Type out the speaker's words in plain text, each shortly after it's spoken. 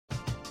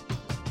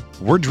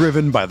We're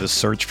driven by the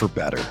search for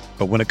better.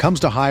 But when it comes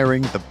to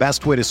hiring, the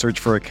best way to search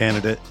for a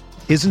candidate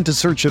isn't to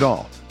search at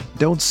all.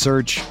 Don't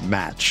search,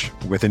 match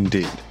with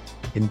Indeed.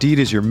 Indeed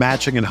is your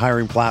matching and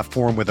hiring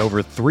platform with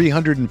over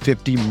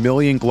 350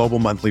 million global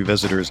monthly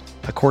visitors,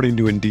 according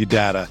to Indeed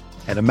data,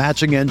 and a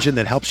matching engine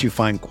that helps you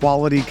find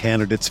quality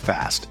candidates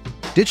fast.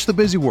 Ditch the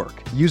busy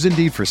work. Use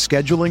Indeed for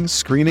scheduling,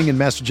 screening, and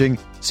messaging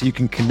so you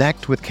can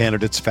connect with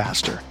candidates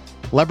faster.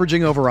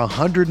 Leveraging over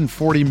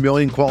 140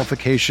 million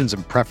qualifications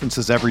and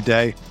preferences every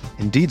day,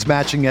 Indeed's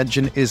matching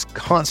engine is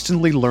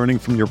constantly learning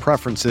from your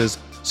preferences,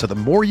 so the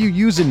more you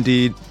use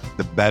Indeed,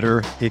 the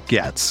better it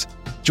gets.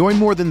 Join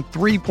more than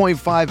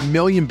 3.5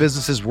 million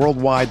businesses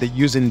worldwide that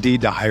use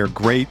Indeed to hire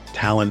great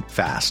talent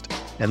fast.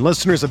 And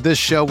listeners of this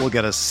show will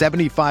get a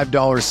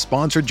 $75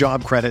 sponsored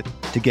job credit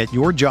to get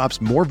your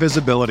jobs more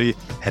visibility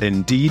at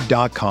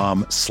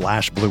Indeed.com/Blue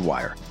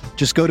Wire.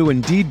 Just go to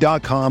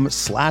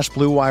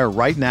Indeed.com/Blue Wire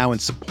right now and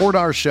support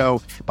our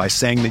show by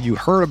saying that you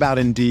heard about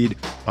Indeed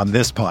on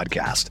this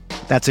podcast.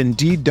 That's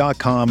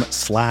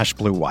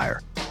Indeed.com/Blue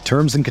Wire.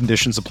 Terms and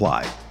conditions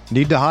apply.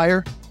 Need to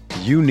hire?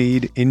 You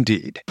need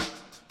Indeed.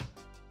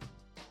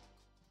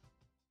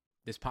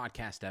 This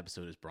podcast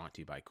episode is brought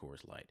to you by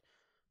Coors Light.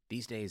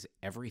 These days,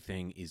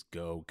 everything is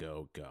go,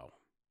 go, go.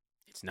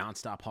 It's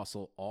nonstop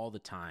hustle all the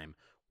time.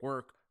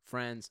 Work,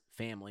 friends,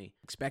 family,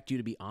 expect you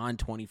to be on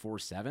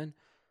 24/7.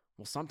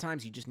 Well,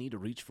 sometimes you just need to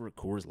reach for a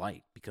Coors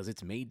Light because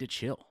it's made to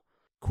chill.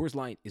 Coors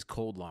Light is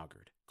cold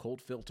lagered,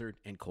 cold filtered,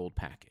 and cold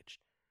packaged.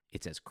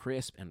 It's as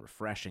crisp and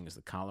refreshing as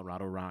the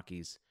Colorado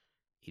Rockies.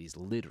 It is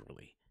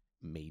literally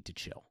made to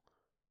chill.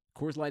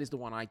 Coors Light is the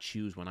one I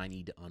choose when I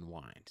need to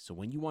unwind. So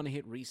when you want to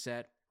hit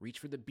reset, reach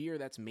for the beer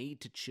that's made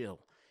to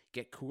chill.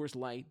 Get Coors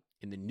Light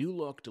in the new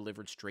look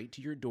delivered straight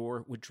to your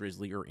door with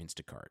Drizzly or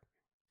Instacart.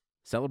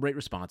 Celebrate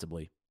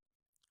responsibly.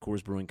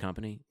 Coors Brewing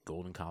Company,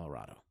 Golden,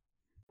 Colorado.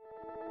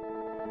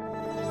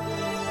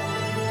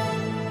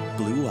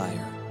 Blue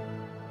Wire.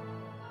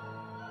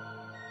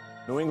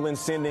 New England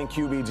sending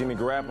QB Jimmy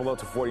Garoppolo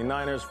to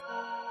 49ers.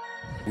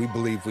 We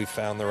believe we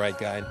found the right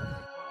guy.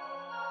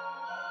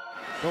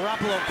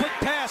 Garoppolo, quick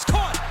pass,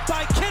 caught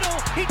by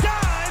Kittle. He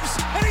dives,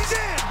 and he's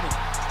in.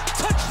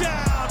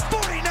 Touchdown,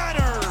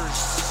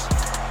 49ers.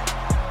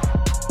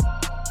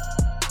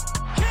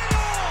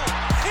 Kittle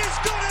is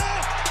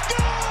gonna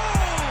go.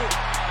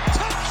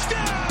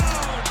 Touchdown.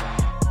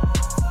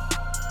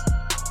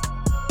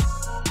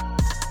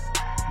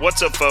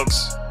 What's up,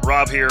 folks?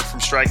 Rob here from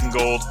Striking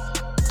Gold.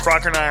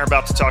 Crocker and I are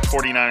about to talk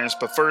 49ers,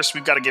 but first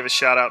we've got to give a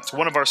shout out to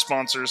one of our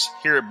sponsors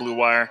here at Blue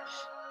Wire,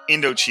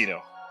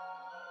 Indochino.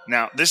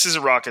 Now, this is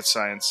a rocket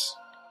science.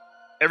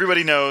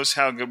 Everybody knows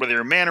how good, whether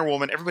you're a man or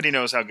woman, everybody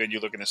knows how good you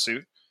look in a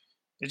suit.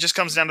 It just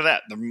comes down to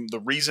that.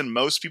 The reason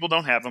most people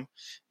don't have them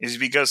is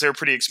because they're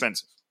pretty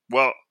expensive.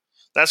 Well,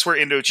 that's where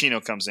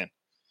Indochino comes in.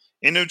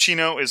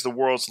 Indochino is the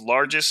world's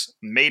largest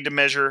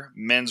made-to-measure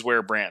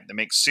menswear brand. They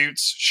make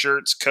suits,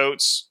 shirts,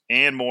 coats,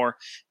 and more.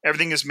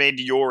 Everything is made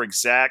to your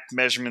exact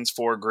measurements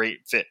for a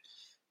great fit.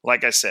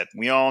 Like I said,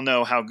 we all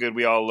know how good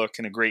we all look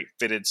in a great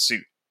fitted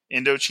suit.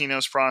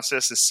 Indochino's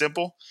process is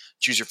simple.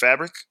 Choose your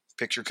fabric,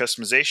 pick your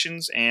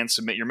customizations, and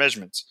submit your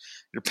measurements.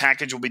 Your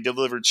package will be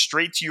delivered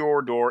straight to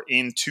your door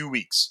in 2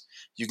 weeks.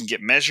 You can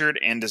get measured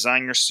and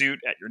design your suit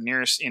at your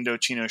nearest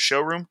Indochino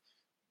showroom,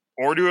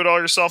 or do it all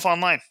yourself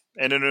online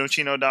at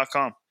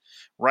Indochino.com.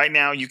 Right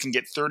now, you can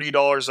get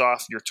 $30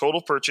 off your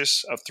total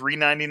purchase of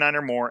 $3.99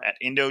 or more at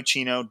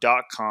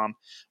Indochino.com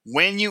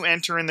when you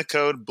enter in the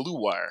code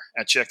BLUEWIRE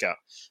at checkout.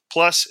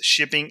 Plus,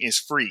 shipping is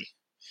free.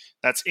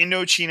 That's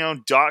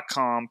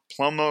Indochino.com,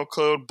 promo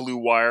code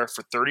BLUEWIRE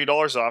for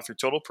 $30 off your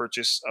total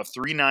purchase of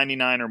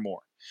 $3.99 or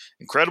more.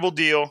 Incredible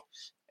deal,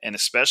 and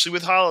especially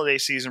with holiday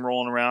season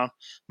rolling around,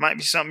 might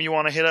be something you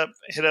want to hit up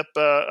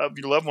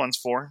your loved ones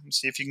for and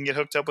see if you can get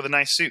hooked up with a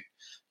nice suit.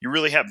 You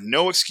really have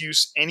no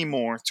excuse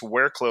anymore to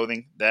wear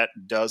clothing that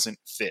doesn't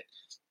fit.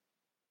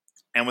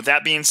 And with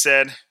that being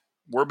said,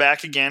 we're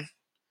back again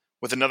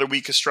with another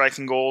week of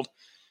Striking Gold,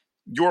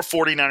 your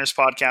 49ers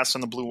podcast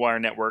on the Blue Wire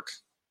Network.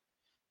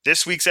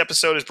 This week's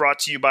episode is brought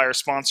to you by our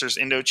sponsors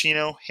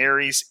Indochino,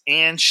 Harry's,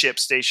 and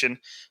ShipStation.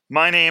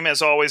 My name,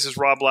 as always, is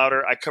Rob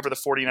Lauder. I cover the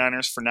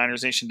 49ers for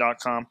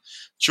NinersNation.com.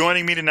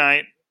 Joining me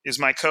tonight is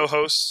my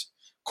co-host,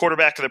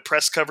 quarterback of the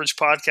Press Coverage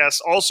Podcast,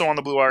 also on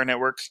the Blue Wire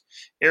Network,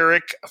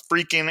 Eric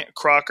freaking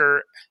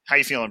Crocker. How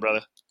you feeling,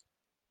 brother?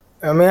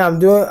 I mean, I'm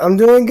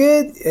doing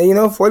good.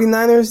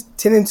 49ers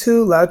 10-2. A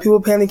lot of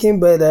people panicking,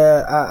 but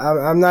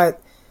I'm not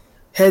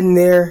heading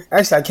there.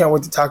 Actually, I can't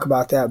wait to talk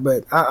about that,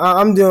 but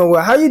I'm doing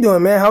well. How you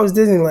doing, man? How was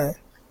Disneyland?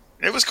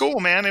 It was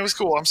cool, man. It was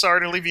cool. I'm sorry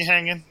to leave you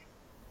hanging.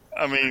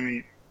 I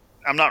mean,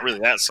 I'm not really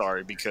that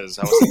sorry because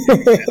I was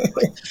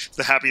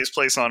the happiest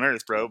place on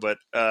earth, bro. But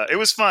it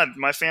was fun.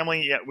 My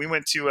family, we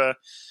went to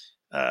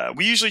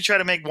we usually try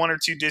to make 1 or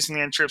 2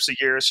 Disneyland trips a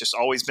year. It's just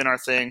always been our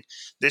thing.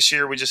 This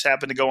year, we just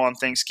happened to go on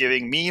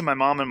Thanksgiving. Me, my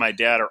mom, and my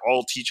dad are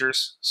all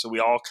teachers, so we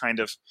all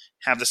kind of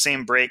have the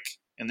same break.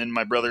 And then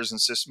my brother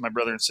and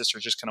sister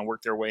just kind of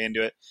work their way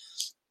into it.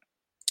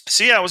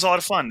 So yeah, it was a lot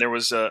of fun. There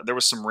was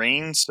some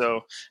rain,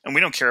 and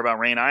we don't care about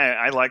rain.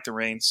 I like the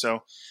rain, so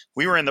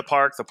we were in the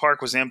park. The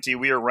park was empty.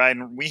 We were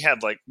riding. We'd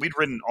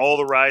ridden all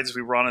the rides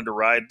we wanted to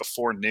ride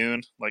before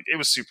noon. Like, it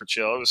was super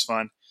chill. It was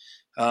fun.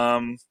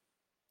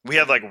 We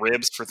had like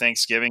ribs for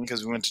Thanksgiving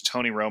because we went to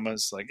Tony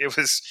Roma's. Like, it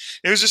was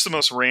just the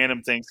most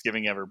random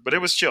Thanksgiving ever, but it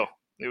was chill.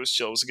 It was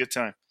chill. It was a good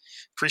time.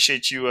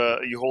 Appreciate you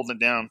holding it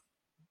down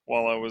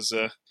while I was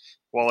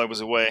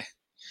away.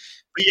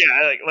 But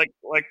yeah,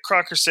 like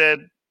Crocker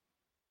said,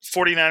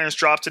 49ers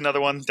dropped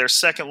another one, their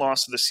second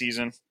loss of the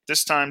season,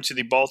 this time to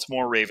the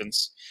Baltimore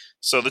Ravens.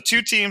 So the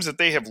two teams that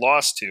they have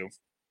lost to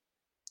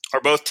are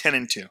both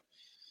 10-2.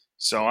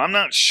 So I'm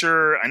not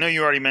sure. I know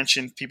you already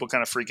mentioned people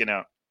kind of freaking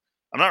out.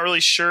 I'm not really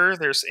sure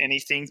there's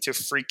anything to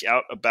freak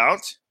out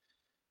about.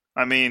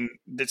 I mean,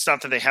 it's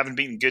not that they haven't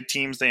beaten good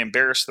teams. They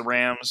embarrassed the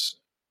Rams,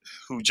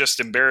 who just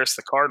embarrassed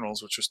the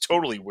Cardinals, which was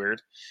totally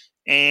weird.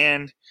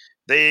 And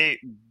they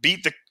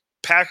beat the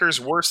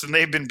Packers worse than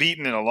they've been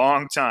beaten in a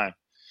long time.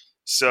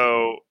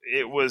 So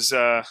it was,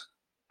 I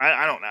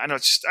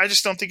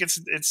just don't think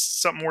it's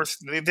something worth.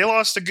 They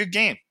lost a good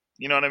game.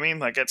 You know what I mean?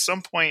 Like, at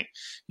some point,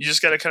 you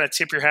just got to kind of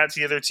tip your hat to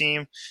the other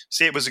team,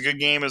 say it was a good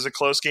game, it was a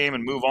close game,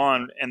 and move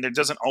on. And there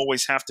doesn't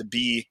always have to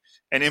be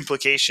an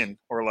implication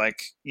or,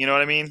 like, you know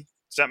what I mean?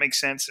 Does that make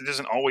sense? It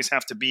doesn't always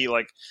have to be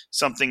like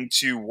something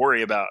to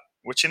worry about.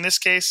 Which in this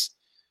case,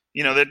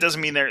 you know, that doesn't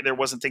mean there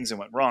wasn't things that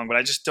went wrong. But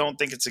I just don't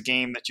think it's a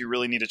game that you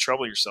really need to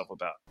trouble yourself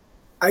about.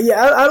 I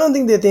don't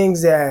think there are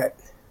things that.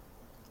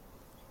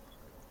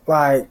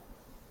 Like,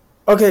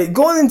 okay,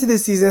 going into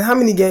this season, how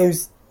many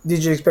games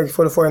did you expect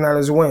for the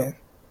 49ers to win?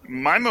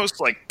 My most,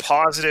 like,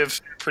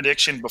 positive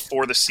prediction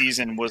before the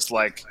season was,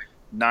 like,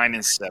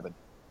 9-7.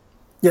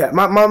 Yeah,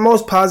 my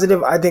most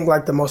positive, I think,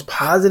 like, the most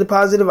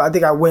positive, I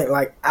think I went,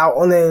 like, out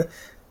on the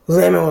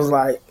limb and was,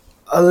 like,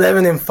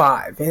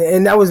 11-5.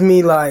 And that was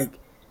me, like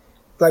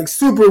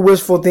super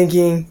wishful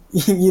thinking,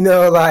 you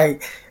know,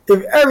 like,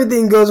 if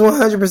everything goes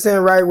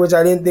 100% right, which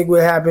I didn't think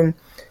would happen,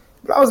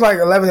 but I was, like,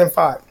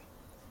 11-5.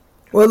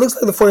 Well, it looks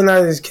like the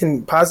 49ers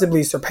can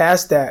possibly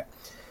surpass that.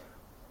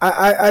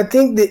 I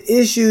think the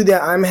issue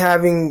that I'm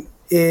having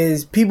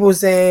is people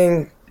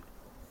saying,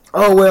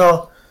 oh,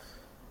 well,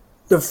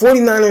 the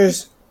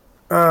 49ers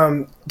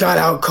got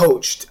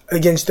out-coached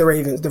against the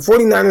Ravens. The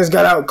 49ers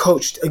got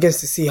out-coached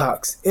against the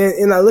Seahawks.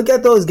 And I look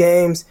at those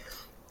games,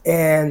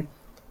 and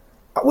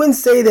I wouldn't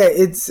say that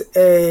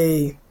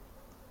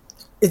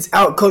it's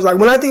out-coached. Like,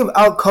 when I think of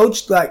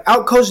out-coached, like,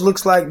 out-coached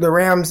looks like the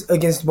Rams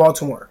against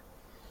Baltimore.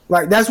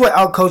 Like, that's what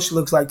out-coached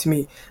looks like to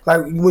me.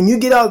 Like, when you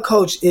get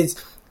out-coached,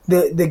 it's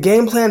the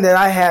game plan that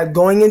I had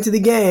going into the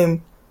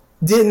game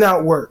did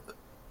not work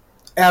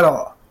at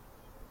all.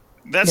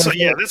 That's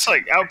that's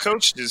like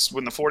out-coached is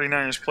when the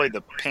 49ers played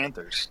the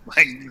Panthers.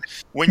 Like,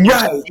 when your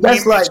team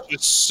is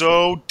just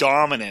so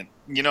dominant,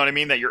 you know what I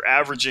mean, that you're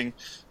averaging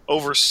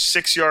over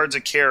 6 yards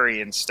a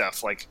carry and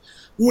stuff. Like,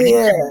 when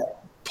you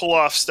pull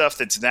off stuff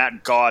that's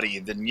that gaudy,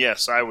 then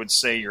yes, I would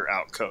say you're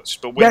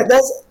out-coached. But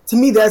that's to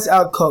me, that's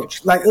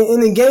out-coached. Like,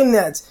 in a game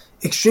that's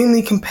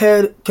extremely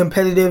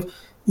competitive,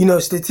 you know,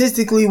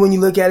 statistically, when you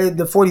look at it,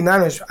 the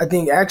 49ers, I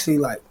think, actually,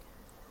 like,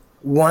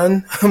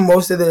 won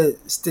most of the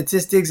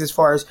statistics as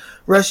far as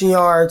rushing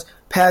yards,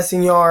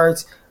 passing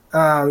yards,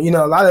 you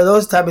know, a lot of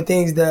those type of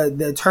things.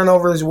 The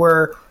turnovers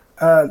were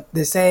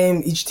the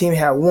same. Each team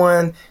had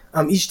one.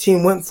 Each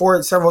team went for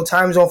it several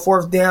times on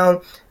fourth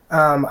down.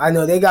 I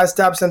know they got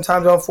stopped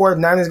sometimes on fourth.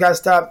 Niners got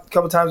stopped a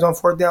couple times on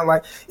fourth down.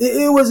 Like,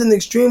 it was an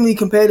extremely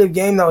competitive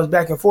game that was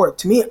back and forth.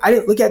 To me, I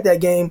didn't look at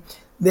that game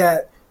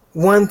that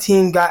one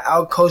team got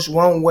out-coached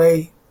one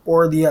way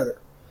or the other.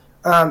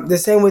 The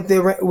same with the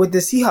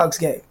Seahawks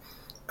game.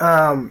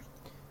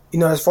 You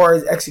know, as far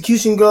as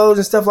execution goes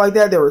and stuff like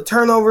that, there were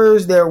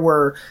turnovers, there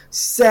were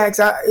sacks.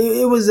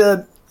 It was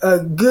a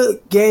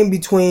good game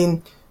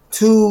between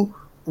two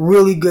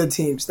really good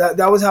teams.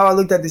 That was how I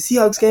looked at the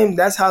Seahawks game.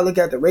 That's how I look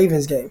at the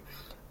Ravens game.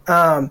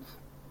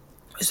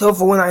 So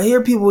for when I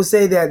hear people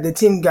say that the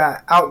team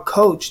got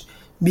out-coached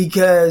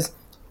because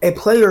a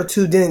player or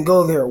two didn't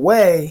go their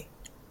way,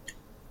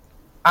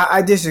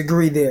 I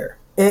disagree there.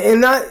 And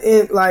not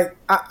in, like,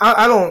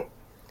 I don't.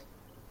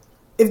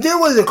 If there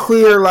was a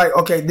clear, like,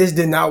 okay, this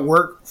did not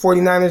work,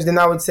 49ers, then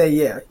I would say,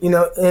 yeah. You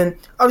know, and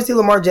obviously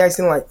Lamar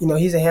Jackson, like, you know,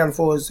 he's a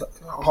handful. It's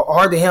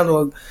hard to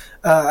handle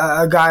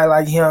a guy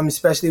like him,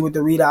 especially with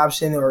the read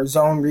option or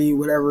zone read,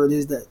 whatever it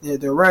is that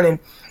they're running,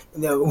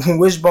 the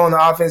wishbone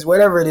offense,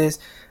 whatever it is.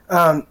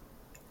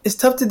 It's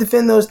tough to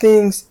defend those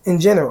things in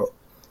general.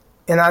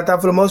 And I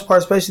thought for the most part,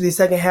 especially the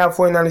second half,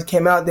 49ers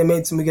came out, they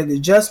made some good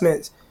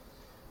adjustments.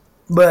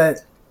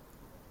 But,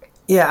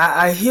 yeah,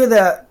 I hear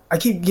that. I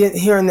keep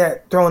hearing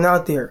that thrown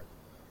out there.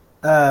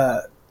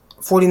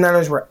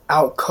 49ers were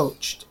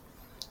out-coached.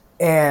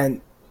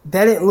 And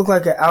that didn't look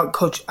like an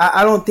out-coach.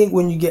 I don't think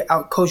when you get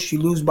out-coached, you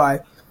lose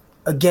by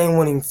a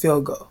game-winning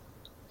field goal.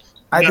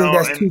 I think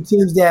that's two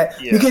teams that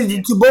 – because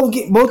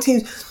to both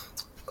teams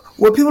 –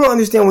 what people don't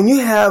understand, when you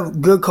have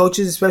good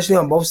coaches, especially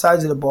on both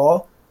sides of the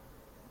ball,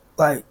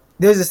 like,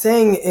 there's a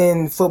saying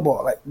in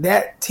football, like,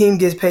 that team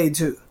gets paid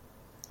too.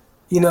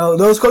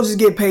 Those coaches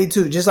get paid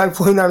too, just like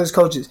 49ers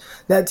coaches.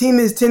 That team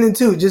is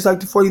 10-2, just like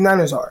the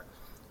 49ers are.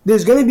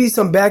 There's going to be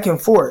some back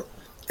and forth.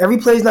 Every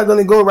play's not going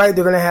to go right.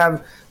 They're going to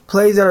have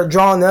plays that are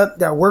drawn up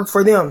that work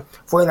for them.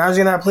 49ers are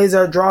going to have plays that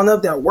are drawn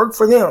up that work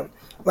for them.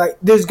 Like,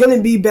 there's going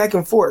to be back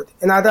and forth.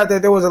 And I thought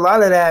that there was a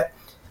lot of that.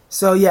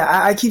 So, yeah,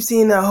 I keep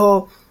seeing that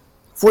whole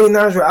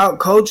 49ers were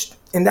out-coached.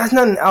 And that's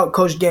not an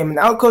out-coached game. An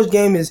out-coached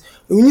game is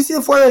when you see the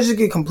 49ers just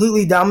get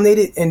completely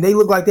dominated and they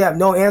look like they have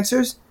no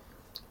answers,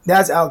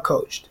 that's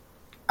out-coached.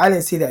 I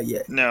didn't see that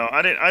yet. No,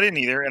 I didn't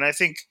either. And I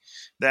think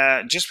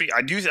that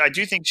I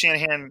do think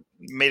Shanahan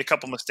made a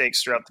couple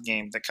mistakes throughout the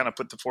game that kind of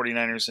put the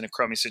 49ers in a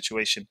crummy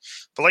situation.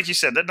 But like you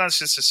said, that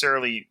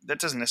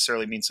doesn't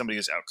necessarily mean somebody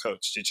is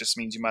out-coached. It just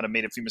means you might have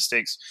made a few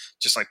mistakes,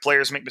 just like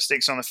players make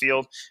mistakes on the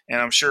field. And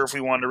I'm sure if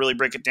we wanted to really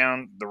break it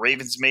down, the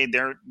Ravens made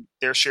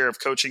their share of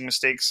coaching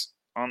mistakes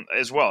on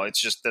as well. That's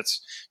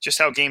just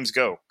how games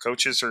go.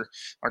 Coaches are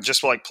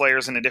just like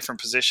players in a different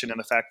position, and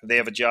the fact that they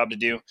have a job to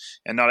do,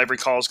 and not every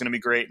call is going to be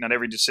great, not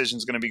every decision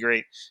is going to be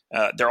great.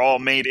 They're all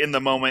made in the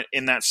moment,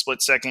 in that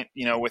split second,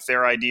 with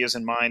their ideas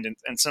in mind,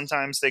 and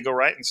sometimes they go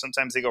right and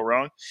sometimes they go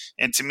wrong.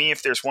 And to me,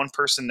 if there's one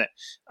person that,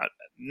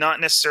 not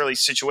necessarily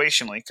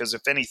situationally, because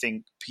if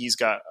anything, he's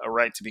got a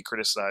right to be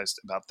criticized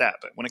about that.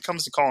 But when it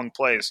comes to calling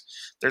plays,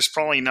 there's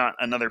probably not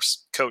another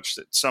coach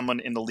that someone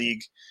in the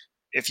league,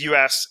 if you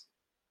ask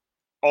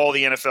all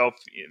the NFL,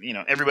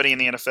 everybody in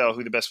the NFL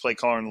who the best play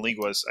caller in the league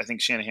was, I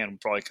think Shanahan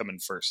would probably come in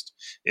first,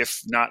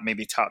 if not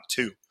maybe top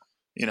two.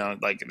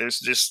 There's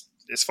just,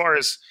 as far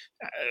as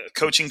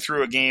coaching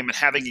through a game and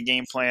having a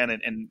game plan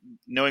and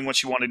knowing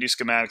what you want to do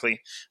schematically,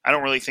 I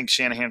don't really think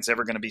Shanahan's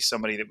ever going to be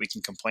somebody that we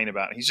can complain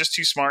about. He's just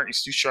too smart.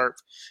 He's too sharp.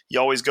 He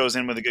always goes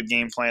in with a good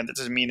game plan. That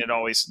doesn't mean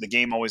the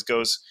game always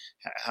goes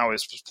how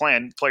it's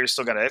planned. Players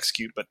still got to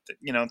execute. But,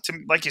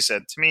 like you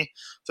said, to me,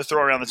 to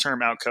throw around the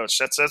term out-coach,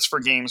 that's for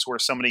games where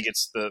somebody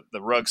gets the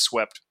rug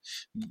swept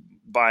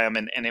by them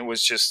and it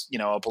was just,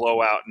 a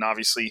blowout. And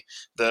obviously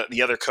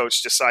the other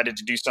coach decided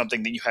to do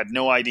something that you had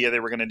no idea they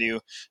were going to do.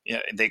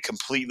 They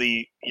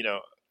completely,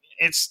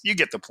 you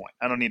get the point.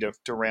 I don't need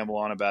to ramble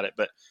on about it,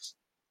 but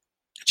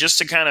just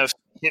to kind of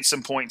hit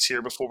some points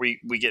here before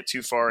we get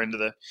too far into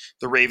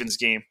the Ravens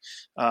game.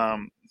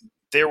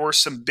 There were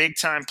some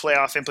big-time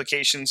playoff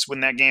implications when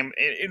that game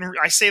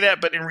 – I say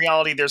that, but in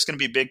reality, there's going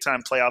to be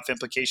big-time playoff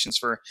implications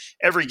for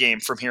every game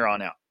from here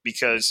on out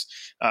because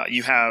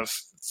you have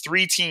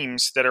three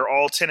teams that are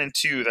all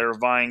 10-2 that are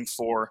vying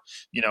for,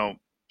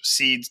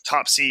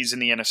 top seeds in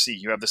the NFC.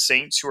 You have the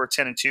Saints, who are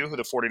 10-2, who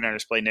the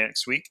 49ers play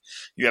next week.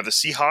 You have the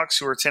Seahawks,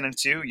 who are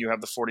 10-2. You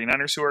have the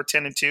 49ers, who are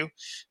 10-2,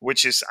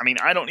 which is,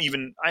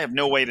 I have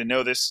no way to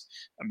know this.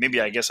 Maybe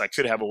I guess I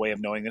could have a way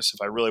of knowing this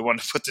if I really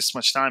wanted to put this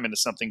much time into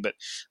something, but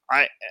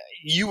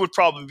you would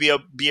probably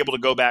be able to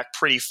go back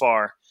pretty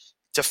far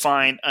to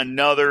find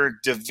another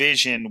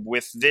division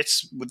with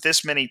this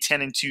many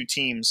 10-2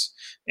 teams,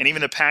 and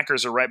even the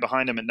Packers are right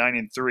behind them at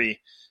 9-3.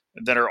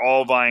 That are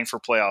all vying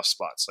for playoff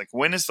spots. Like,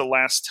 when is the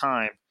last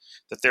time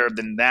that there have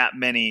been that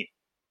many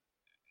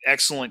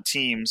excellent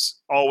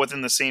teams all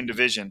within the same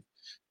division?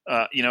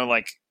 I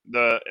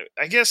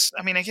guess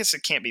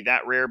it can't be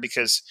that rare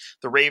because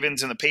the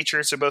Ravens and the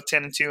Patriots are both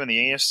 10-2 in the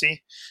AFC,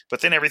 but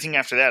then everything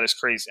after that is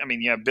crazy.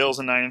 You have Bills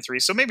and 9-3,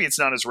 so maybe it's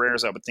not as rare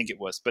as I would think it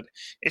was, but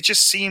it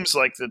just seems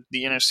like the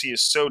NFC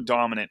is so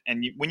dominant.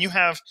 And when you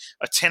have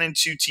a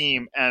 10-2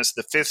 team as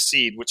the fifth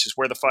seed, which is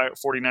where the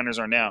 49ers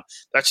are now,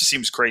 that just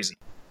seems crazy.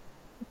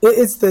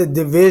 It's the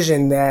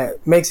division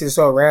that makes it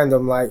so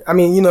random.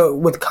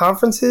 With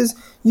conferences,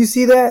 you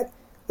see that,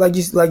 like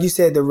you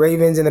said, the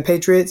Ravens and the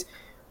Patriots,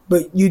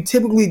 but you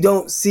typically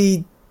don't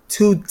see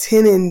two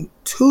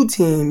 10-2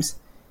 teams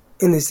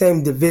in the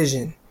same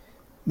division.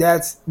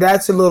 That's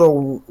a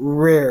little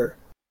rare.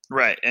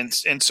 Right, and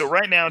so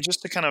right now,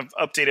 just to kind of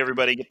update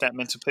everybody, get that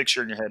mental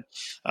picture in your head,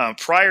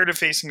 prior to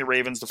facing the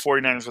Ravens, the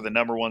 49ers were the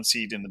number one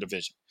seed in the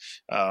division.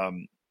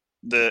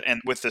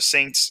 And with the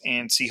Saints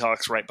and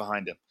Seahawks right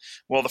behind him.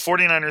 Well, the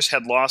 49ers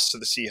had lost to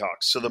the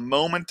Seahawks. So the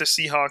moment the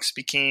Seahawks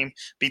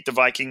beat the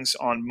Vikings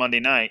on Monday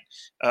night,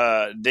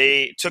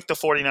 they took the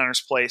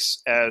 49ers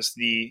place as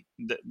they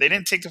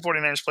didn't take the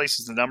 49ers place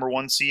as the number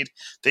one seed.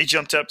 They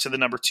jumped up to the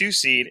number two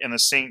seed, and the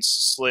Saints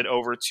slid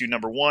over to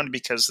number one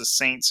because the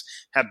Saints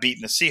have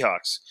beaten the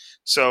Seahawks.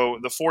 So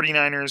the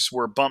 49ers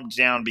were bumped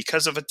down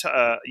because of a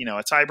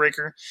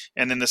tiebreaker,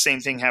 and then the same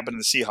thing happened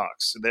to the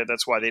Seahawks. So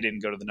that's why they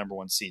didn't go to the number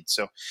one seed.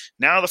 So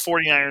now the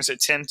 49ers at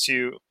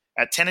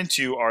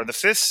 10-2 are the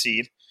fifth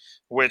seed,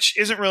 which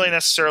isn't really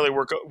necessarily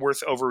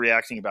worth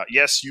overreacting about.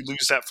 Yes, you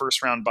lose that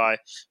first round bye,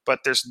 but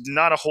there's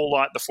not a whole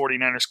lot the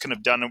 49ers could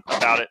have done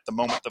about it the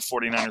moment the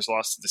 49ers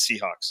lost to the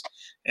Seahawks.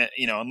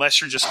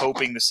 Unless you're just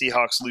hoping the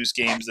Seahawks lose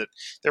games that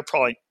they're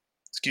probably,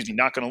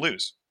 not going to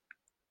lose.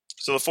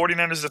 So the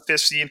 49ers are the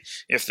fifth seed.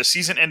 If the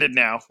season ended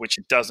now, which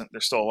it doesn't,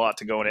 there's still a lot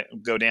to go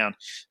down,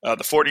 the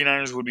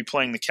 49ers would be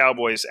playing the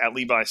Cowboys at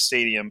Levi's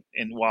Stadium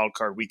in Wild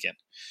Card Weekend,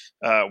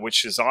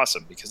 which is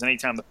awesome because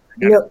anytime the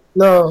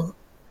 49ers...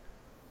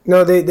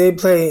 No, they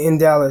play in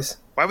Dallas.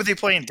 Why would they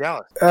play in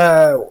Dallas?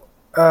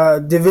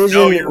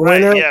 division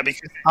winner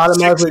because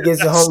automatically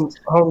gets the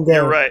home game.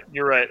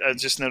 You're right. I'm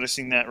just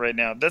noticing that right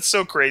now. That's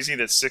so crazy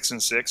that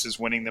 6-6 is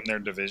winning them their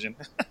division.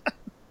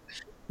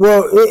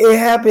 Well, it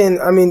happened.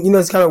 I mean,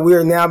 it's kind of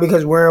weird now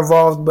because we're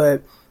involved,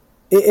 but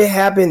it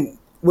happened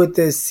with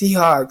the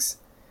Seahawks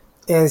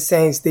and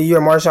Saints the year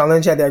Marshawn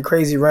Lynch had that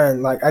crazy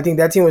run. Like, I think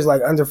that team was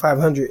like under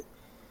 500,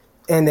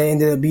 and they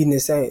ended up beating the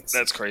Saints.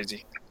 That's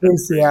crazy. In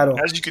Seattle.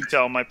 As you can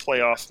tell, my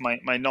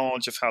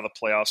knowledge of how the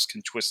playoffs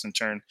can twist and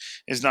turn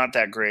is not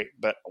that great,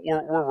 but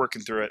we're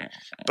working through it.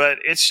 But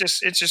it's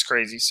just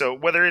crazy. So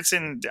whether it's I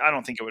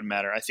don't think it would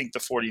matter. I think the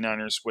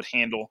 49ers would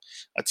handle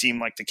a team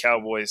like the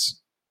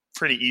Cowboys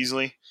pretty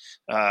easily.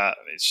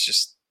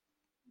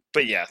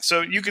 But yeah,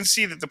 so you can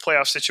see that the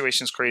playoff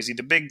situation is crazy.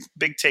 The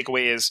big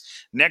takeaway is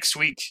this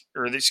week,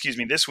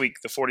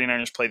 the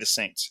 49ers play the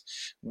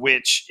Saints,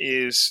 which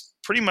is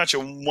pretty much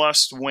a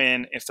must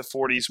win if the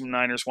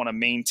 49ers want to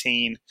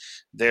maintain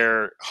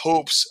their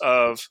hopes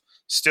of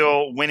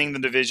still winning the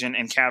division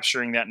and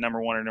capturing that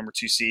number 1 or number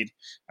 2 seed.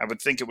 I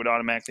would think it would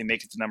automatically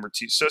make it to number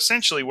 2. So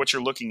essentially what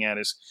you're looking at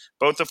is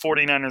both the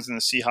 49ers and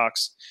the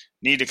Seahawks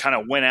need to kind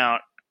of win out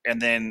and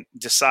then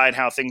decide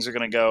how things are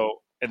going to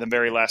go in the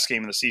very last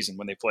game of the season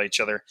when they play each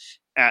other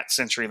at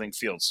CenturyLink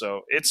Field.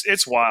 So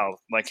it's wild,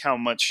 like how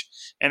much.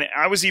 And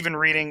I was even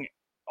reading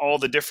all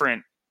the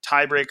different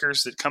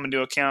tiebreakers that come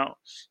into account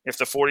if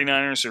the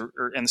 49ers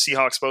and the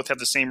Seahawks both have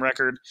the same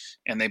record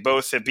and they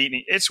both have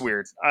beaten. It's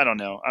weird. I don't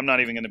know. I'm not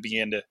even going to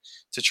begin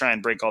to try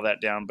and break all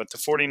that down. But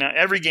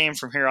every game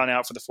from here on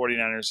out for the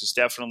 49ers is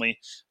definitely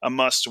a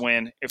must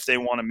win if they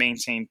want to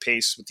maintain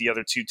pace with the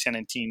other two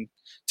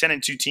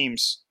 10-2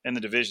 teams in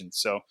the division.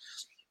 So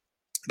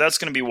that's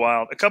going to be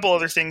wild. A couple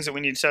other things that we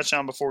need to touch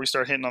on before we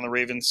start hitting on the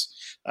Ravens.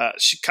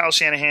 Kyle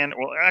Shanahan,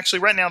 well, actually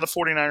right now the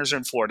 49ers are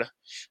in Florida.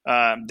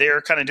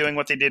 They're kind of doing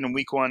what they did in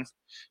week 1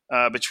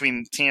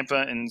 between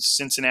Tampa and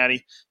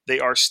Cincinnati. They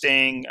are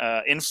staying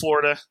in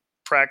Florida,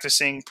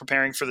 practicing,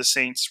 preparing for the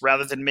Saints,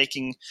 rather than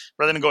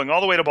going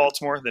all the way to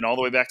Baltimore, then all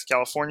the way back to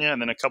California,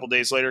 and then a couple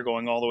days later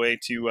going all the way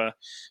to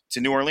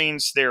New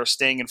Orleans. They are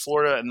staying in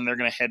Florida, and then they're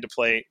going to head to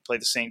play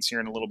the Saints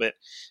here in a little bit.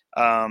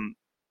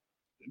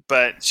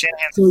 But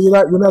Shanahan. So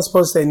you're not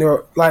supposed to say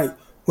like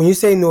when you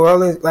say New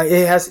Orleans, like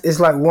it's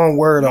like one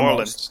word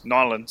almost. New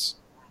Orleans.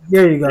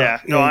 There you go. Yeah,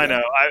 no, I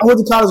know. I went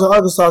to college in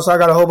Arkansas, so I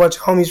got a whole bunch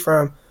of homies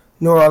from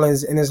New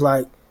Orleans, and it's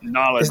like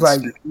Knowledge.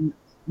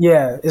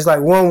 It's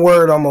like one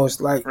word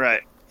almost. Like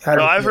right.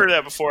 No, I've heard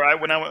that before.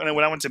 When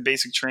I went to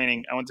basic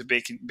training,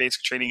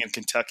 basic training in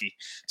Kentucky.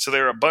 So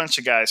there were a bunch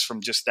of guys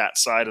from just that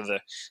side of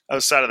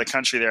the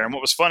country there. And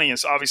what was funny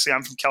is obviously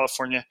I'm from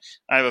California.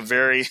 I have a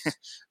very,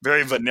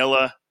 very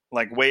vanilla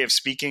way of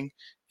speaking,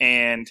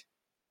 and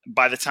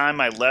by the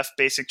time I left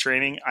basic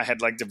training, I had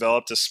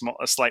developed a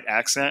slight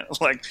accent,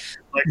 because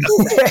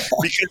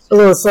a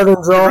little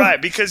southern drawl,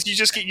 right? Because you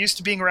just get used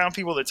to being around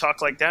people that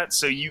talk like that,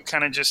 so you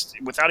kind of just,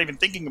 without even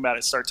thinking about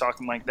it, start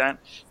talking like that.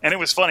 And it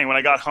was funny when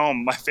I got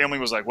home. My family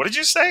was like, "What did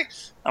you say?"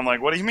 I'm like,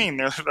 "What do you mean?"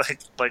 They're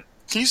like,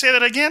 "Can you say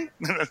that again?"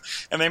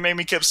 And they made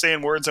me keep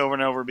saying words over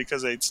and over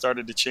because they'd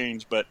started to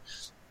change, but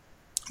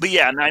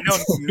yeah, and I know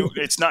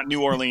it's not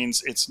New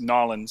Orleans, it's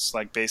Nolans,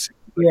 basically.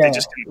 They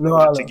just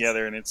put it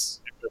together, and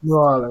it's New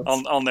Orleans.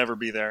 I'll never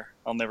be there.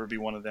 I'll never be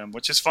one of them,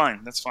 which is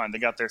fine. That's fine. They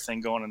got their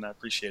thing going, and I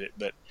appreciate it.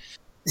 But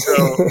so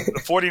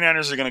the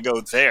 49ers are going to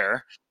go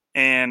there,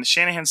 and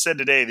Shanahan said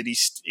today that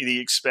he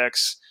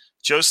expects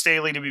Joe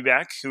Staley to be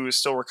back, who is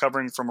still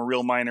recovering from a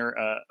real minor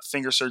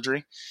finger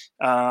surgery.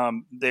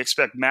 They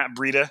expect Matt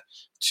Breida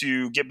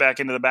to get back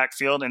into the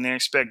backfield, and they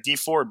expect Dee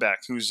Ford back,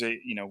 who's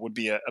would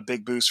be a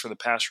big boost for the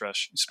pass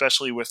rush,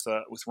 especially with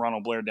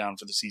Ronald Blair down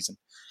for the season.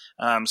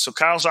 So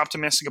Kyle's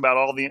optimistic about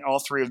all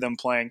three of them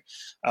playing.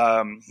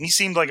 He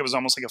seemed like it was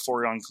almost like a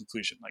foregone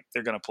conclusion, like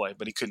they're going to play,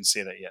 but he couldn't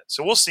say that yet.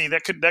 So we'll see.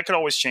 That could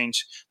always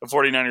change. The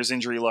 49ers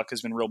injury luck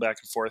has been real back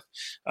and forth.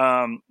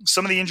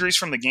 Some of the injuries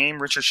from the game,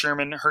 Richard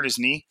Sherman hurt his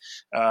knee,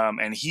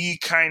 and he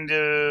kind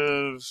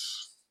of.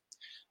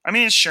 I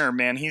mean, it's Sherm,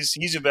 man.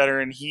 He's a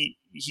veteran. He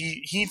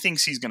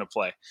thinks he's going to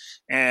play,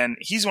 and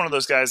he's one of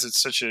those guys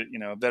that's such a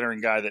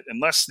veteran guy that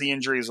unless the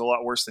injury is a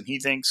lot worse than he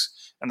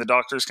thinks, and the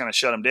doctors kind of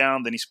shut him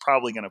down, then he's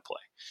probably going to play.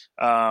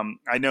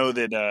 I know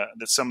that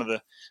some of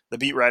the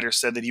beat writers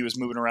said that he was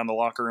moving around the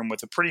locker room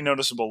with a pretty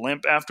noticeable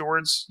limp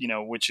afterwards.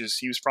 Which is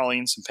he was probably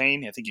in some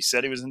pain. I think he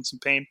said he was in some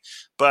pain,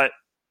 but.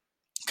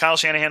 Kyle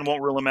Shanahan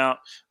won't rule him out.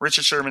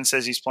 Richard Sherman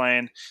says he's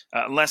playing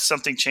unless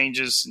something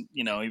changes.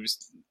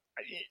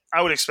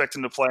 I would expect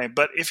him to play,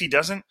 but if he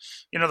doesn't,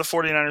 the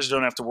 49ers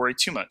don't have to worry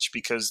too much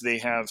because they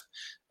have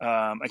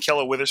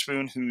Ahkello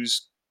Witherspoon,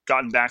 who's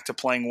gotten back to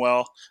playing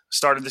well,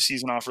 started the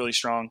season off really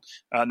strong.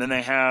 And then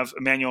they have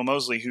Emmanuel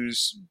Mosley,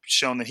 who's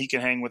shown that he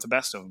can hang with the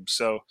best of them.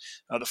 So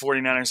the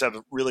 49ers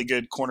have really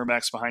good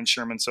cornerbacks behind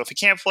Sherman. So if he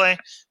can't play,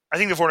 I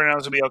think the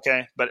 49ers will be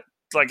okay. But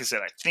like I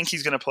said, I think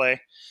he's going to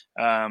play.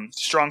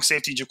 Strong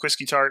safety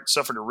Jaquiski Tartt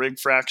suffered a rib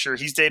fracture.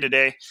 He's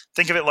day-to-day.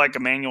 Think of it like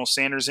Emmanuel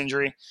Sanders'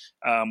 injury,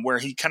 where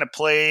he kind of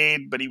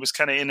played, but he was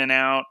kind of in and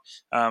out.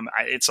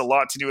 It's a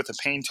lot to do with the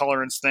pain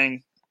tolerance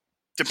thing.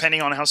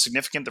 depending on how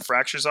significant the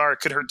fractures are. It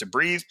could hurt to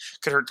breathe,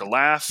 could hurt to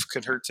laugh,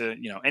 could hurt to,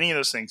 any of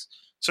those things.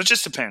 So it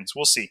just depends.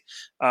 We'll see.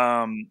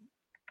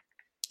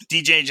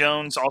 DJ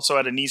Jones also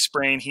had a knee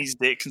sprain. He's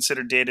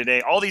considered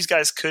day-to-day. All these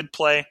guys could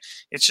play.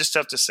 It's just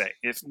tough to say.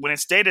 When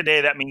it's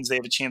day-to-day, that means they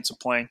have a chance of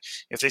playing.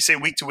 If they say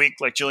week-to-week,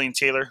 like Julian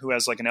Taylor, who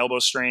has like an elbow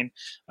strain,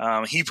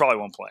 he probably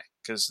won't play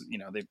because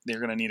they're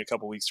going to need a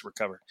couple weeks to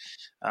recover.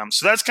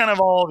 So that's kind of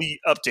all the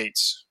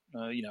updates.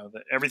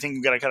 Everything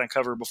we got to kind of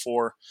cover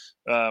before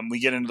we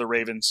get into the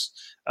Ravens.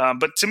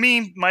 But to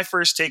me, my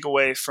first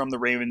takeaway from the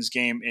Ravens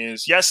game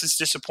is, yes, it's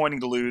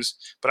disappointing to lose,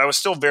 but I was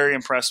still very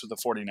impressed with the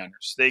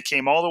 49ers. They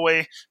came all the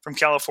way from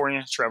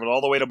California, traveled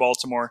all the way to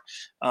Baltimore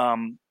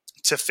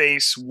to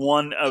face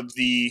one of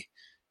the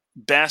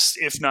best,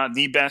 if not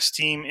the best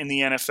team in the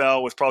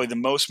NFL, with probably the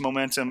most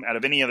momentum out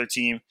of any other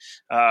team,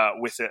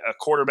 with a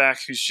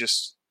quarterback who's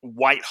just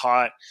white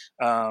hot,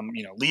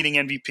 leading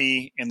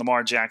MVP in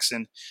Lamar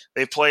Jackson.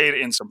 They played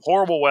in some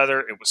horrible weather.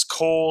 It was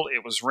cold.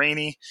 It was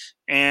rainy.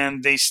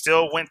 And they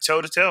still went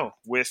toe-to-toe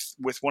with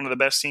one of the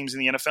best teams in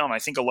the NFL. And I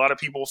think a lot of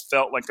people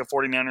felt like the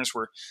 49ers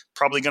were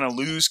probably going to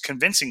lose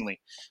convincingly,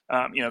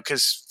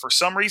 because for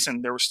some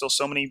reason there were still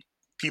so many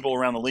people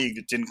around the league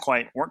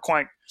that weren't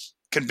quite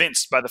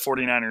convinced by the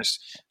 49ers,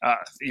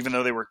 even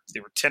though they were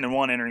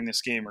 10-1 entering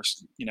this game,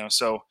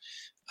 so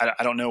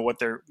I don't know what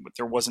there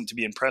wasn't to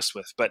be impressed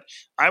with, but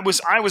I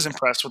was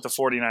impressed with the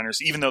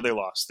 49ers, even though they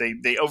lost.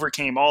 They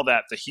overcame all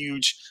that, the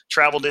huge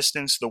travel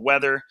distance, the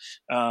weather,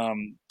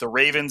 the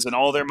Ravens and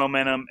all their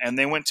momentum, and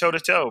they went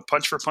toe-to-toe,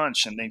 punch for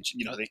punch, and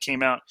they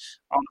came out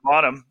on the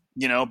bottom,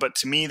 but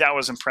to me that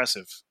was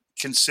impressive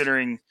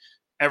considering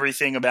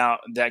everything about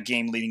that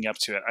game leading up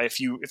to it. If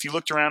you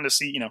looked around to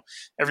see,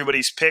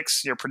 everybody's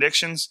picks, your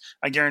predictions,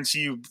 I guarantee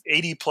you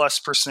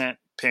 80+%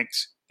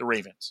 picked the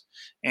Ravens.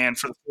 And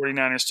for the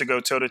 49ers to go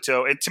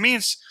toe-to-toe, to me,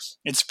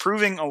 it's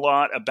proving a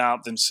lot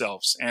about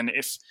themselves. And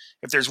if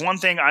there's one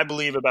thing I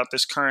believe about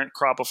this current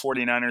crop of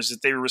 49ers,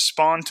 that they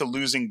respond to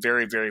losing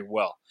very, very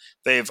well.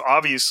 They've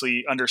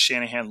obviously, under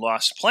Shanahan,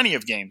 lost plenty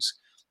of games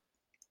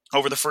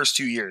over the first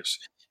 2 years.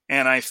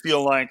 And I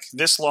feel like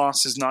this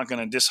loss is not going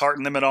to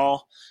dishearten them at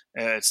all.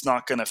 It's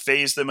not going to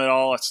phase them at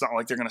all. It's not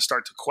like they're going to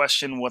start to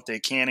question what they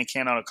can and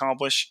cannot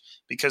accomplish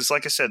because,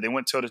 like I said, they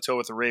went toe-to-toe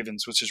with the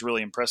Ravens, which is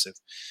really impressive.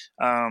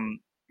 And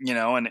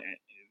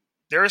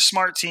they're a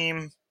smart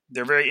team.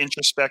 They're very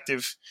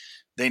introspective.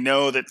 They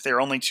know that their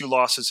only 2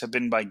 losses have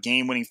been by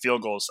game-winning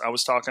field goals. I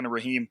was talking to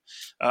Raheem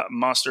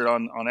Mostert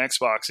on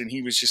Xbox, and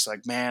he was just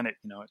like, man, it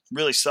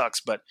really sucks,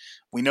 but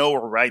we know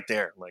we're right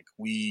there. Like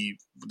the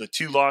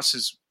 2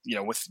 losses,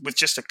 with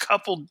just a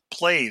couple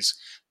plays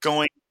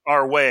going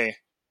our way,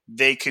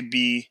 they could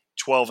be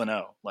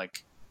 12-0.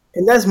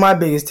 And that's my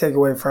biggest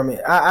takeaway from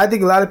it. I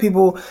think a lot of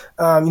people,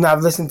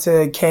 I've listened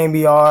to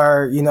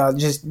KBR,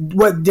 just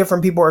what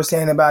different people are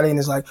saying about it. And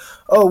it's like,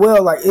 oh,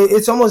 well,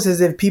 it's almost as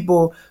if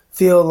people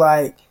feel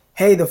like,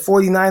 hey, the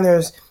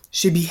 49ers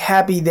should be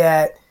happy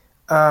that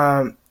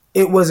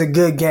it was a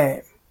good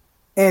game.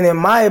 And in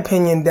my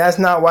opinion, that's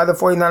not why the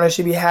 49ers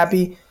should be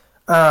happy.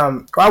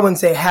 I wouldn't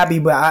say happy,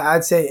 but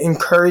I'd say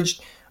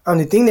encouraged.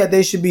 The thing that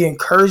they should be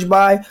encouraged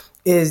by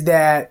is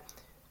that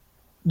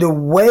the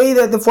way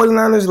that the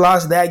 49ers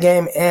lost that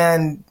game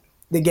and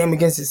the game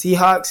against the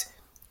Seahawks,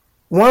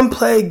 one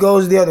play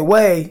goes the other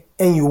way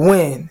and you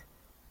win.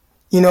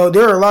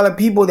 There are a lot of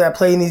people that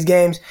play in these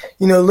games.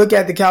 Look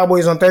at the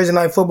Cowboys on Thursday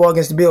Night Football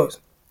against the Bills.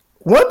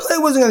 One play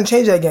wasn't going to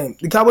change that game.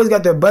 The Cowboys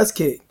got their butts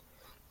kicked,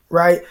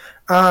 right?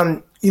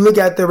 You look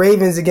at the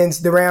Ravens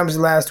against the Rams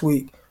last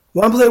week.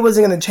 One play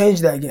wasn't going to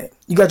change that game.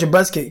 You got your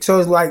butts kicked. So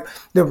it's like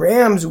the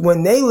Rams,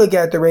 when they look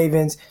at the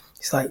Ravens,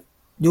 it's like,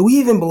 do we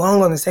even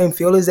belong on the same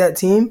field as that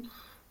team,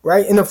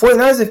 right? And the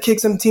 49ers have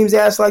kicked some teams'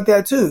 ass like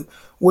that too,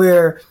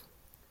 where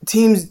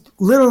teams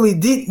literally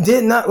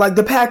did not, like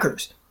the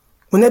Packers.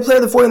 When they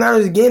play the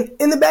 49ers again,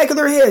 in the back of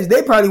their heads,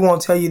 they probably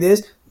won't tell you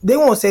this. They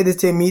won't say this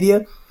to the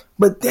media,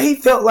 but they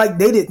felt like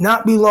they did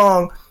not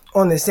belong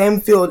on the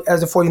same field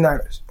as the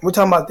 49ers. We're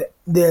talking about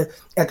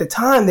at the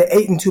time, the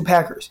 8-2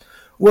 Packers.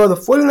 Well, the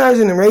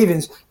 49ers and the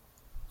Ravens,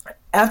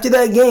 after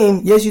that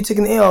game, yes, you took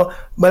an L,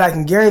 but I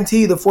can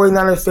guarantee you the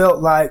 49ers felt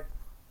like,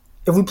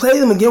 if we play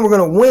them again, we're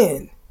going to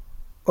win.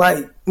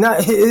 It's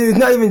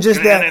not even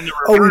just that,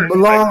 we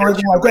belong.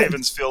 The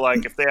Ravens feel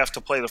like if they have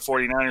to play the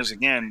 49ers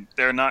again,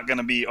 they're not going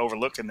to be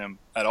overlooking them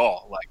at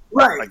all.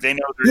 Right. They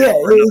know they're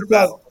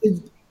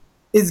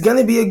it's going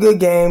to be a good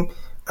game.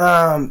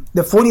 The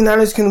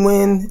 49ers can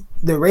win.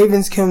 The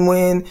Ravens can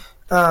win.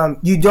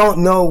 You don't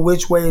know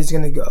which way it's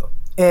going to go.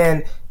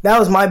 And that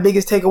was my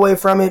biggest takeaway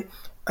from it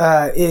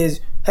is,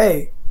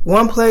 hey,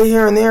 one play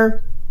here and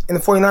there, and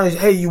the 49ers,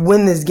 hey, you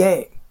win this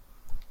game.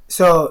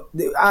 So,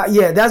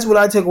 that's what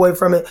I took away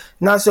from it.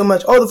 Not so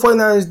much, the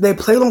 49ers, they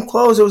played them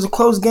close. It was a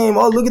close game.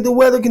 Oh, look at the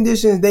weather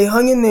conditions. They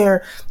hung in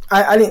there.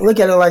 I didn't look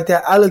at it like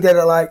that. I looked at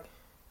it like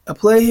a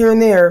play here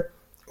and there,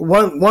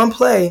 one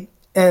play,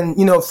 and,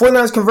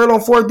 49ers convert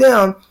on 4th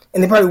down,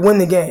 and they probably win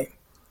the game.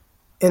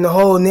 and the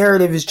whole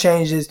narrative is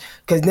changes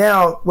because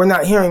now we're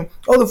not hearing,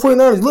 oh, the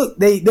 49ers, look,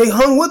 they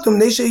hung with them.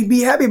 They should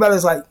be happy about it.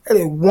 It's like, hey,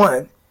 they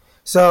won.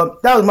 So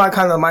that was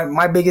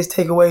my biggest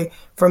takeaway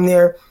from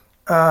there.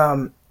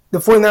 The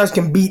 49ers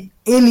can beat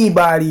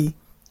anybody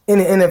in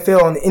the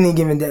NFL on any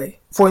given day.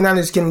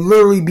 49ers can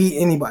literally beat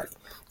anybody.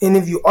 And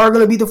if you are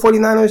going to beat the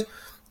 49ers,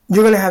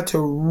 you're going to have to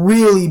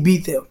really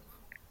beat them.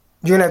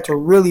 You're going to have to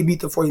really beat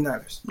the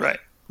 49ers. Right.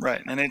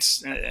 And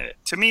it's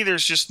to me,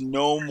 there's just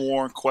no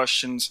more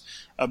questions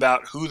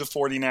about who the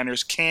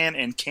 49ers can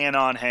and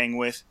cannot hang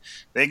with.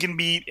 They can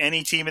beat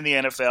any team in the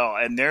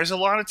NFL, and there's a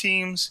lot of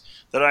teams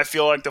that I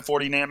feel like the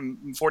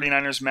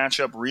 49ers match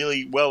up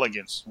really well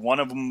against,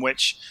 one of them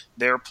which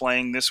they're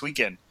playing this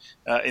weekend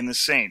in the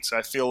Saints.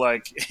 I feel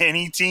like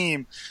any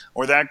team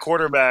or that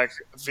quarterback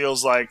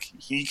feels like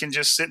he can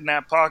just sit in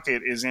that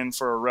pocket is in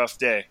for a rough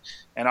day.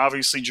 And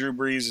obviously Drew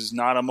Brees is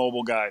not a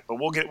mobile guy, but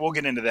we'll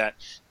get into that.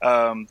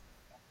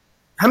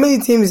 How many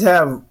teams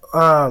have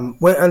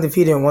went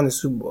undefeated and won the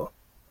Super Bowl?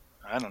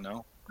 I don't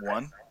know.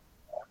 One?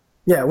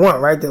 Yeah,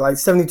 one, right? They're like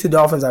 72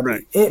 Dolphins, I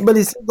believe. Right. But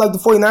it seems like the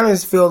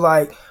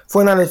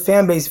 49ers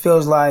fan base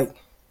feels like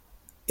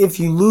if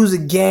you lose a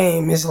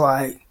game, it's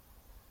like,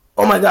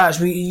 oh my gosh,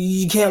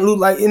 you can't lose.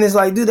 Like, and it's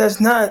like, dude, that's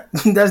not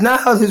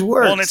how this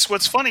works. Well, and it's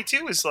what's funny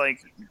too is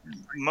like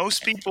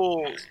most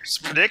people's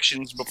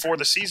predictions before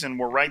the season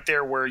were right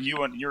there where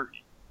you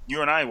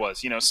and I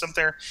was,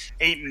 something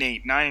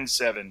 8-8,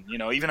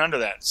 9-7, even under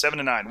that,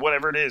 7-9,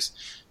 whatever it is.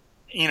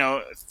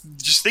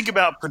 Just think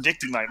about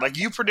predicting like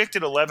you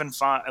predicted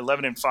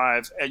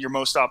 11-5 at your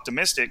most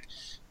optimistic,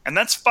 and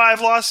that's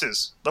 5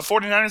 losses. The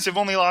 49ers have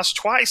only lost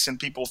twice, and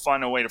people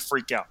find a way to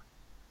freak out.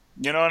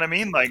 You know what I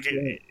mean? Like,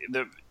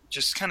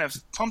 just kind of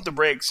pump the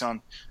brakes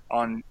on.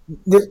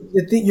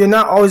 You're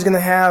not always going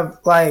to have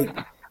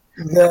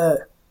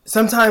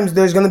sometimes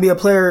there's going to be a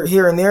player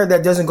here and there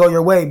that doesn't go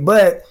your way,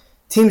 but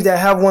teams that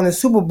have won the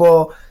Super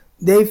Bowl,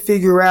 they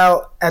figure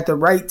out at the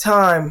right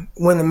time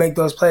when to make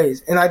those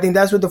plays. And I think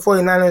that's what the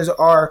 49ers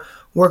are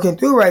working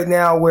through right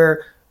now,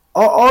 where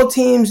all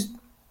teams,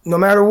 no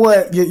matter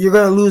what, you're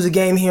going to lose a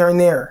game here and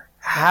there.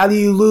 How do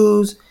you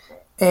lose?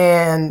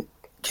 And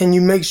can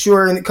you make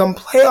sure and come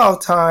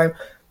playoff time,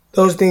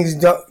 those things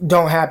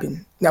don't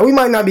happen? Now, we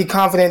might not be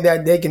confident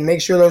that they can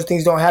make sure those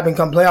things don't happen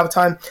come playoff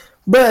time,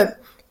 but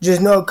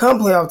just know come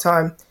playoff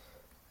time,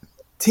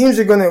 teams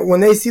are going to, when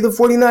they see the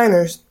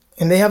 49ers,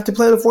 and they have to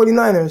play the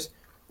 49ers,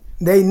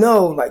 they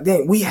know, like,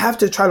 dang, we have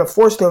to try to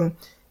force them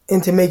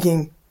into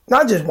making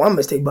not just one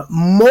mistake, but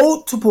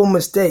multiple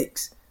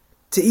mistakes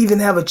to even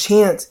have a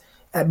chance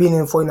at beating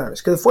the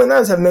 49ers. Because the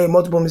 49ers have made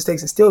multiple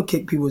mistakes and still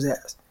kick people's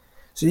ass.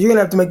 So you're going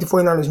to have to make the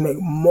 49ers make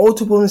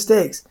multiple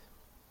mistakes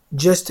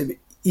just to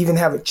even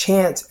have a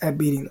chance at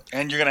beating them.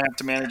 And you're going to have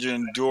to manage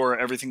and endure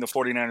everything the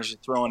 49ers are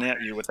throwing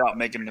at you without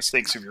making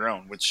mistakes of your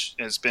own, which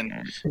has been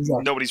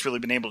nobody's really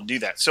been able to do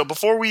that. So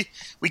before we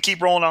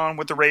keep rolling on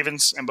with the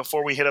Ravens and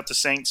before we hit up the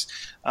Saints,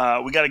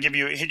 we got to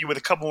hit you with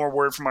a couple more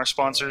words from our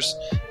sponsors.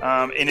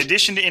 In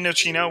addition to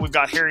Indochino, we've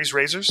got Harry's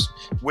Razors,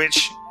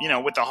 which,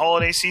 with the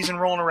holiday season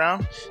rolling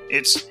around,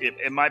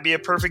 it might be a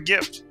perfect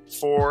gift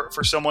for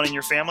someone in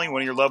your family,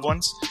 one of your loved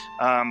ones.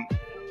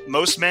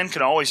 Most men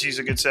can always use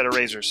a good set of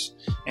razors,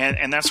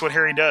 and that's what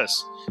Harry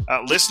does.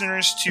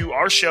 Listeners to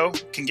our show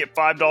can get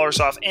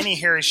 $5 off any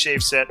Harry's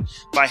shave set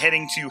by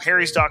heading to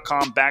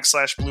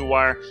harrys.com/Blue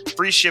Wire.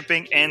 Free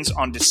shipping ends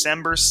on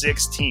December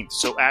 16th,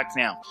 so act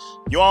now.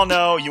 You all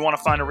know you want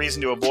to find a reason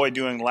to avoid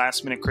doing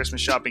last-minute Christmas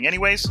shopping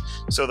anyways,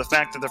 so the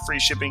fact that the free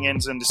shipping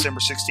ends on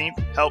December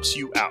 16th helps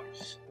you out.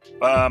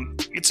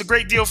 It's a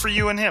great deal for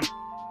you and him.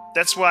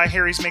 That's why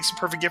Harry's makes a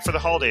perfect gift for the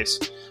holidays.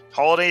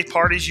 Holiday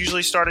parties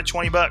usually start at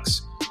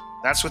 $20.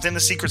 That's within the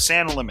Secret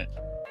Santa limit,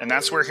 and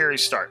that's where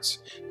Harry's starts.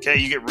 Okay,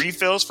 you get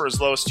refills for as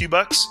low as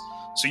 $2,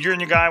 so you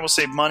and your guy will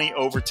save money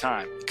over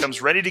time. It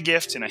comes ready to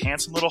gift in a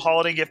handsome little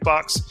holiday gift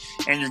box,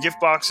 and your gift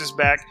box is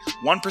back.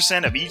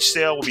 1% of each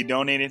sale will be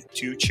donated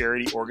to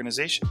charity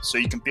organizations, so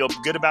you can feel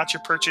good about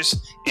your purchase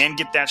and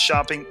get that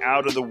shopping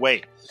out of the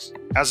way.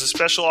 As a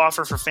special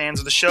offer for fans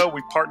of the show,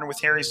 we've partnered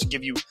with Harry's to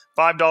give you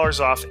 $5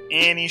 off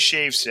any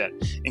shave set,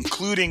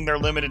 including their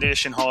limited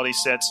edition holiday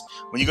sets,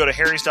 when you go to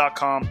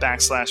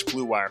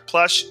harrys.com/Blue Wire.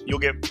 Plus, you'll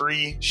get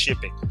free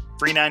shipping,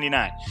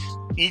 $3.99.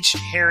 Each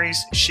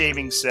Harry's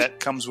shaving set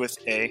comes with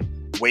a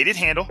weighted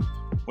handle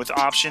with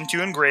option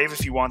to engrave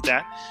if you want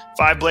that,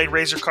 5-blade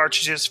razor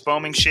cartridges,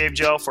 foaming shave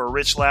gel for a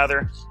rich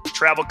lather,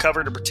 travel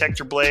cover to protect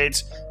your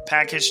blades,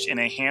 packaged in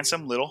a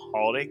handsome little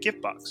holiday gift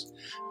box.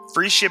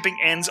 Free shipping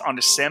ends on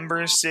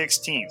December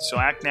 16th, so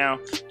act now.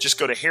 Just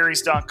go to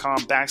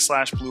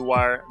harrys.com/Blue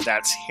Wire.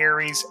 That's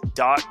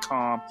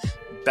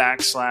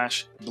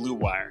harrys.com/Blue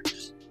Wire.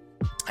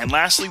 And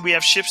lastly, we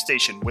have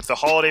ShipStation. With the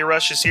holiday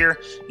rushes here,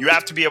 you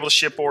have to be able to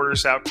ship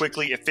orders out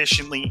quickly,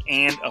 efficiently,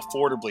 and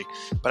affordably.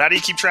 But how do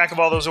you keep track of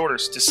all those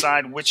orders?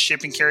 Decide which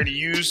shipping carrier to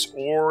use,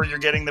 or you're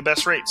getting the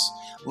best rates.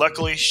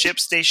 Luckily,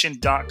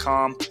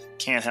 ShipStation.com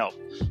can help.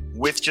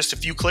 With just a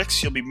few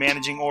clicks, you'll be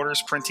managing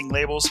orders, printing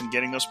labels, and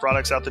getting those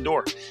products out the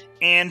door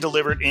and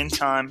delivered in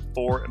time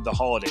for the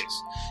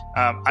holidays.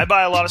 I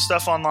buy a lot of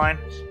stuff online.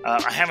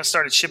 I haven't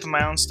started shipping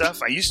my own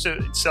stuff. I used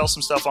to sell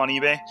some stuff on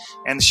eBay,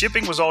 and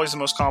shipping was always the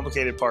most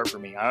complicated part for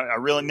me. I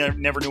really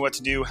never knew what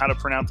to do, how to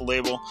print out the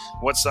label,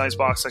 what size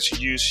box I should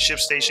use.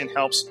 ShipStation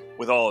helps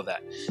with all of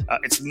that.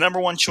 It's the number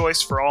one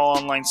choice for all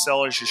online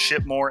sellers. You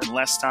ship more in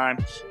less time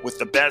with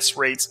the best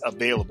rates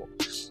available.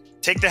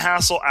 Take the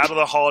hassle out of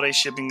the holiday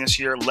shipping this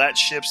year. Let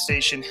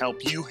ShipStation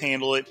help you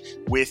handle it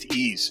with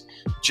ease.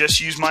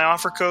 Just use my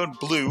offer code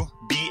BLUE,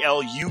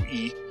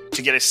 B-L-U-E,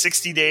 to get a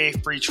 60-day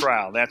free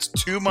trial. That's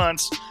 2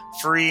 months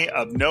free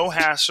of no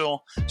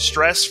hassle,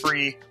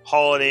 stress-free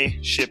holiday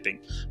shipping.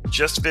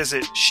 Just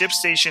visit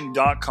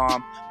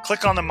ShipStation.com,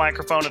 click on the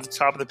microphone at the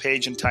top of the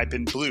page and type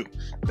in BLUE.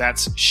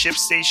 That's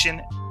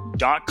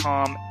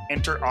ShipStation.com,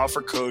 enter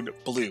offer code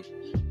BLUE.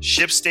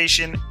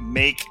 ShipStation,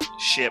 make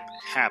ship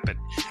happen.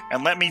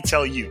 And let me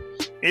tell you,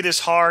 it is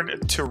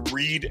hard to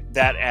read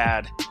that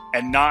ad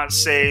and not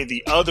say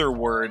the other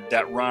word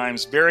that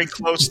rhymes very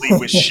closely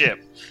with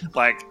ship.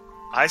 Like,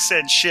 I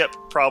said ship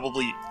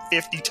probably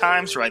 50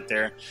 times right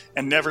there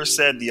and never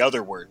said the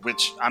other word,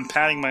 which I'm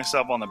patting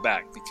myself on the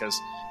back because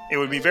it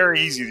would be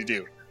very easy to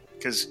do.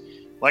 Because,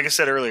 like I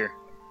said earlier,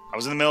 I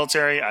was in the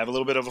military. I have a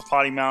little bit of a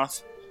potty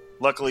mouth.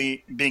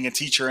 Luckily, being a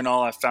teacher and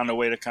all, I found a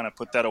way to kind of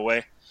put that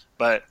away.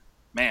 But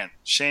man,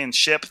 saying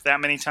ship that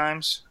many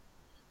times,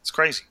 it's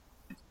crazy.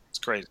 It's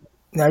crazy.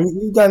 Now,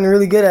 you've gotten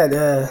really good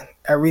at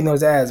reading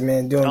those ads,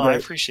 man. Doing great. I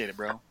appreciate it,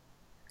 bro.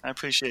 I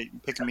appreciate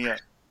you picking me up.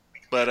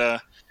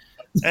 But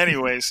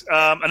anyways,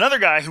 another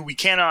guy who we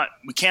cannot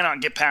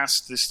get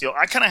past this deal.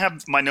 I kind of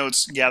have my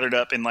notes gathered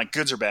up in like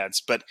goods or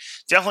bads, but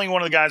definitely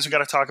one of the guys we got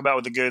to talk about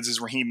with the goods is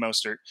Raheem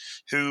Mostert,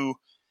 who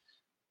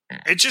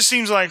it just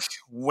seems like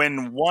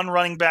when one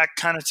running back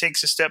kind of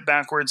takes a step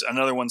backwards,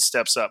 another one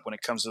steps up when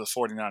it comes to the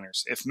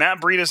 49ers. If Matt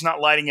Breida's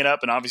not lighting it up,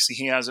 and obviously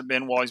he hasn't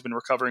been while he's been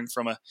recovering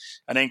from an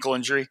ankle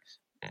injury,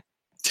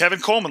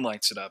 Tevin Coleman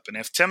lights it up. And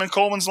if Tevin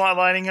Coleman's not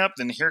lighting up,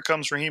 then here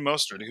comes Raheem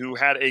Mostert, who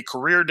had a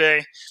career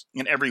day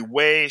in every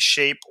way,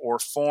 shape, or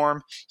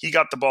form. He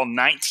got the ball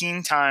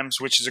 19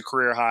 times, which is a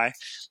career high.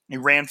 He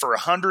ran for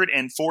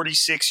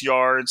 146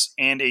 yards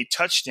and a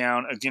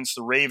touchdown against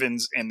the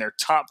Ravens and their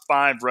top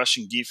 5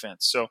 rushing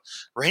defense. So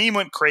Raheem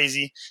went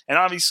crazy, and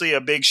obviously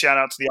a big shout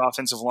out to the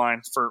offensive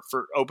line for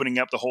opening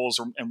up the holes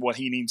and what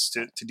he needs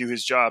to do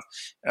his job.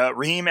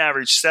 Raheem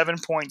averaged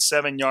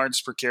 7.7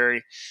 yards per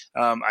carry.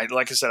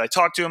 Like I said, I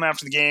talked to him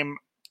after the game,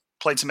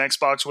 played some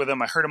Xbox with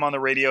him. I heard him on the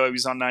radio. He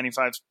was on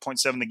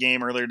 95.7 The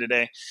Game earlier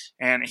today,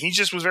 and he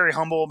just was very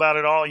humble about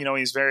it all. You know,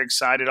 he's very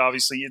excited.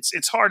 Obviously,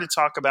 it's hard to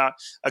talk about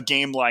a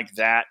game like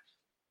that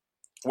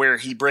where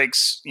he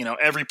breaks, you know,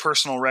 every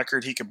personal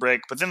record he could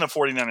break, but then the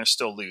 49ers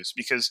still lose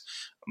because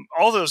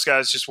all those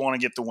guys just want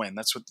to get the win.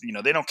 That's what, you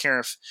know, they don't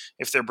care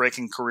if they're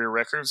breaking career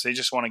records. They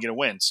just want to get a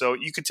win. So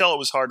you could tell it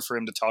was hard for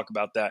him to talk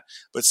about that,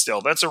 but still,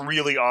 that's a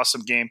really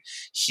awesome game.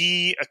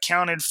 He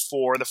accounted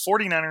for the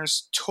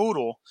 49ers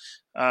total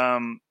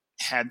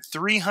had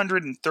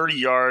 330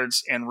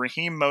 yards, and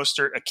Raheem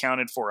Mostert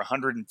accounted for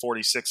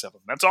 146 of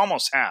them. That's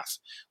almost half,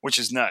 which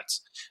is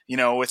nuts. You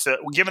know,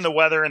 given the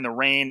weather and the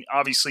rain,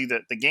 obviously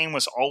the game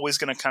was always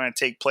going to kind of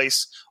take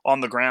place on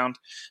the ground.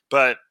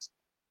 But,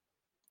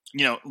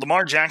 you know,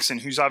 Lamar Jackson,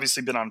 who's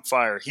obviously been on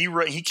fire,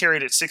 he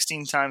carried it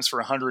 16 times for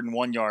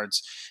 101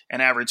 yards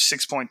and averaged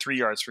 6.3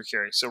 yards per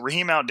carry. So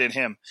Raheem outdid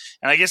him.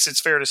 And I guess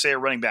it's fair to say a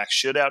running back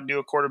should outdo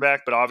a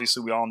quarterback, but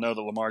obviously we all know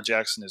that Lamar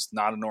Jackson is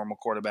not a normal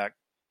quarterback.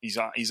 He's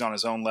on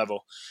his own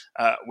level,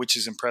 which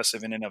is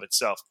impressive in and of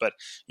itself. But,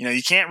 you know,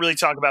 you can't really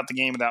talk about the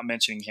game without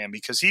mentioning him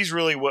because he was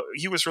really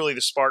the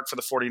spark for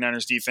the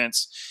 49ers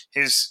defense.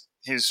 His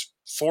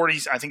 40,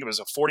 I think it was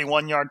a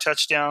 41-yard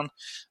touchdown.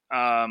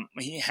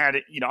 He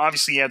had, you know,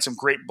 obviously he had some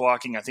great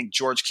blocking. I think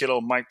George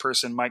Kittle, Mike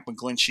Person, Mike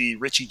McGlinchey,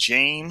 Richie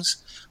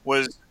James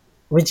was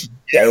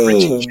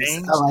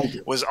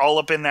all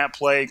up in that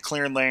play,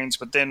 clearing lanes.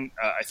 But then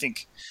I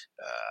think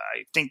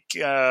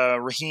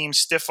Raheem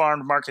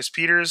stiff-armed Marcus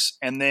Peters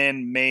and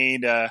then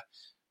made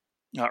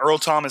Earl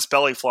Thomas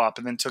belly flop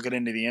and then took it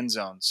into the end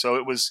zone. So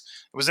it was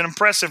an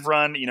impressive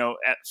run, you know,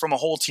 from a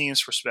whole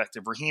team's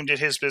perspective. Raheem did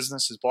his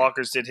business, his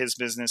blockers did his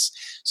business.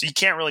 So you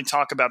can't really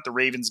talk about the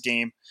Ravens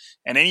game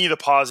and any of the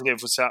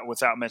positives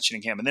without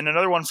mentioning him. And then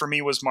another one for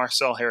me was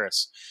Marcel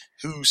Harris,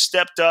 who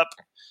stepped up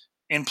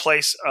in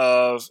place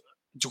of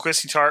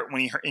Jaquiski Tartt when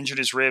he injured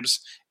his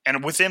ribs,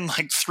 and within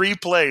like 3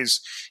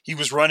 plays, he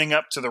was running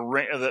up to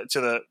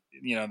the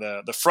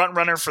front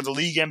runner for the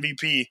league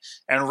MVP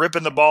and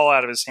ripping the ball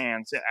out of his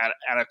hands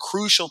at a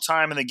crucial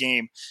time in the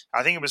game.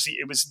 I think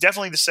it was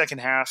definitely the second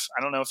half.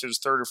 I don't know if it was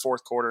third or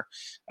fourth quarter,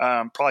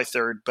 probably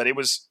third, but it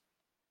was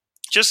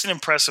just an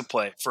impressive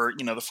play for,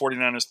 you know, the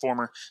 49ers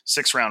former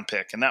 6th-round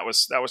pick, and that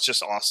was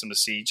just awesome to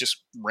see. He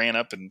just ran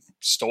up and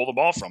stole the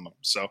ball from him.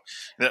 So.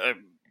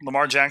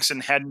 Lamar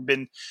Jackson hadn't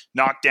been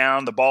knocked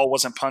down. The ball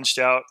wasn't punched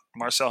out.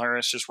 Marcel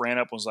Harris just ran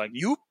up and was like,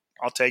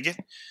 "I'll take it."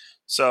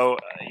 So,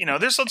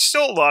 there's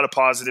still a lot of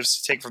positives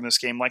to take from this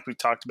game, like we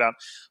talked about.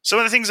 Some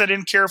of the things I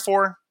didn't care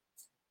for,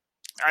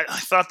 I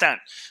thought that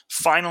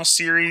final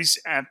series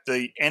at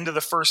the end of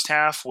the first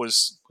half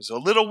was a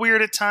little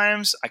weird at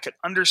times. I could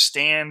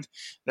understand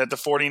that the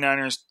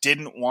 49ers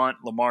didn't want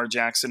Lamar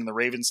Jackson and the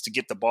Ravens to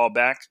get the ball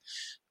back.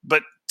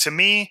 But to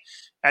me,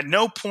 at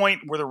no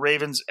point were the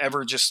Ravens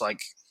ever just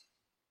like,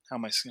 how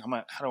do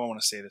I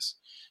want to say this?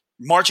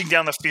 Marching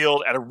down the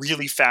field at a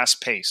really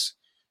fast pace.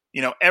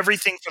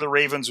 Everything for the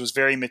Ravens was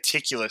very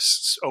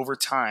meticulous over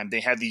time. They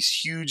had these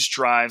huge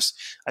drives.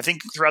 I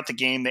think throughout the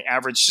game, they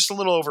averaged just a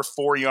little over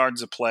 4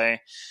 yards a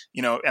play,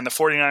 and the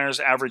 49ers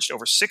averaged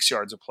over 6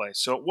 yards a play.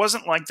 So it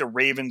wasn't like the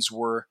Ravens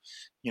were,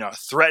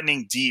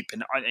 threatening deep.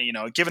 And,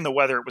 given the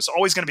weather, it was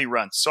always going to be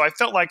runs. So I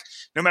felt like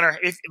no matter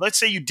if, let's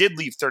say you did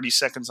leave 30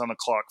 seconds on the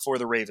clock for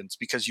the Ravens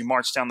because you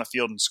marched down the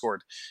field and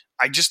scored,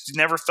 I just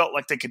never felt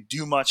like they could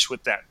do much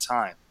with that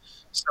time.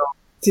 So.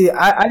 See,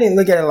 I didn't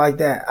look at it like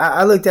that.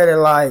 I looked at it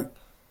like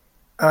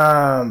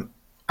I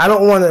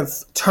don't want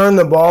to turn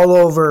the ball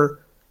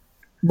over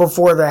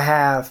before the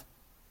half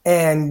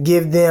and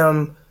give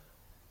them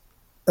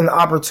an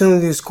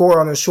opportunity to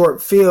score on a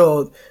short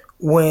field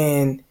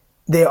when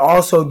they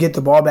also get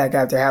the ball back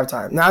after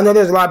halftime. Now, I know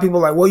there's a lot of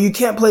people like, well, you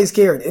can't play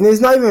scared. And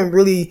it's not even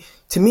really,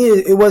 to me,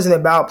 it wasn't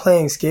about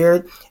playing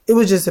scared. It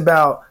was just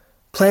about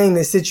playing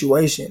the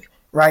situation,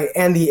 right,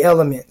 and the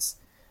elements.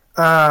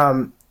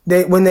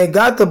 When they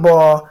got the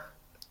ball,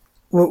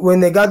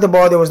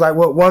 there was like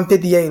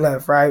 158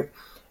 left, right?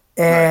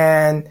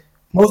 And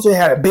Mostert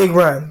had a big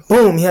run.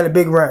 Boom, he had a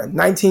big run,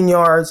 19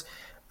 yards.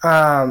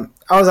 I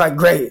was like,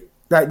 great,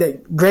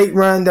 great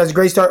run. That's a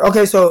great start.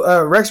 Okay,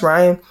 so Rex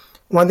Ryan,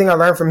 one thing I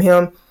learned from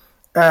him,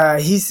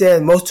 he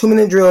said most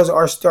 2-minute drills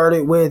are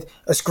started with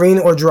a screen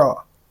or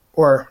draw,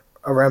 or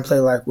a run play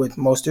like with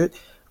Mostert,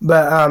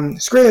 but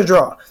screen or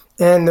draw.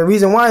 And the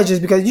reason why is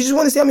just because you just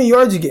want to see how many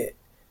yards you get.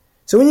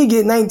 So when you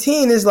get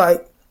 19, it's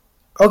like,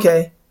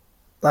 okay,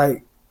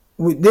 like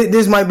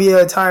this might be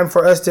a time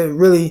for us to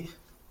really,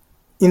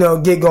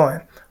 get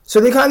going. So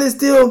they kind of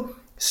still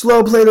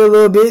slow played it a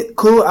little bit.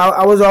 Cool,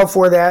 I was all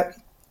for that.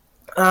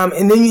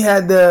 And then you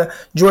had the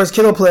George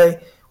Kittle play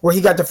where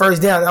he got the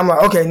first down. I'm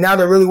like, okay, now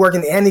they're really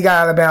working, and he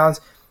got out of bounds.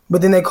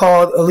 But then they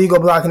called illegal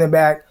block in the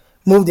back,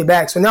 moved it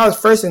back. So now it's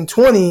 1st and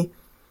 20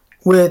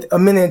 with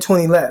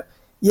 1:20 left.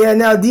 Yeah,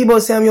 now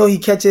Deebo Samuel, he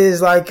catches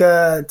like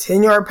a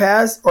 10-yard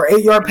pass or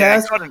 8-yard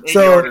pass. I caught an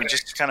 8-yarder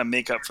just to kind of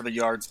make up for the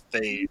yards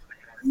they.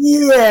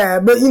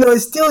 Yeah, but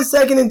it's still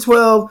 2nd and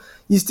 12.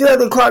 You still have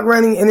the clock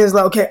running, and it's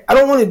like, okay, I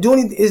don't want to do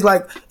anything. It's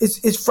like it's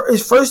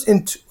 1st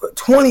and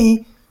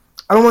 20.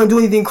 I don't want to do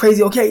anything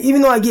crazy. Okay,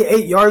 even though I get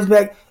 8 yards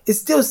back, it's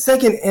still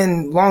 2nd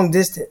and long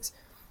distance.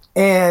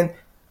 And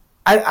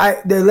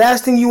the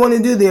last thing you want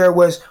to do there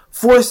was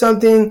force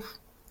something.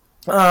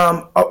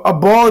 A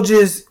ball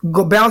just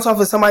bounce off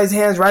of somebody's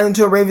hands right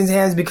into a Ravens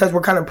hands because we're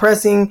kind of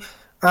pressing.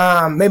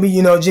 Maybe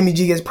Jimmy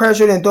G gets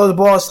pressured and throws the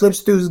ball, slips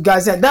through the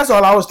guy's hand. That's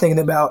all I was thinking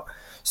about.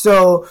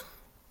 So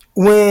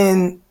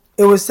when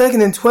it was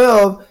 2nd and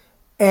 12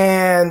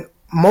 and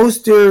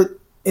Mostert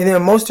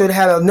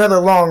had another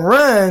long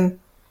run,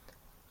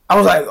 I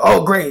was like,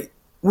 oh great,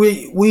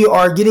 we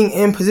are getting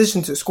in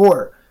position to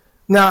score.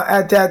 Now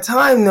at that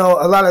time though,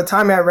 a lot of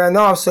time had ran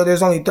off, so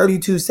there's only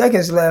 32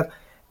 seconds left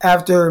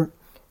after.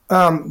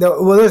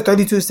 There's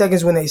 32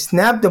 seconds when they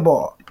snapped the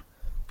ball,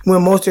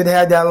 when Mostert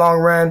had that long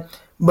run.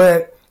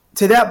 But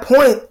to that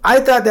point,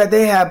 I thought that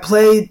they had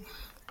played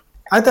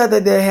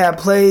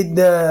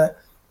the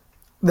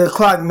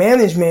clock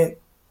management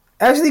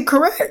actually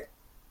correct.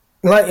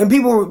 Like, and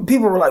people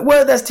were like,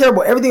 well, that's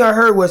terrible. Everything I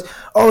heard was,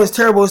 oh, it's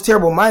terrible, it's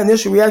terrible. My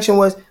initial reaction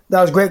was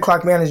that was great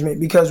clock management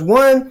because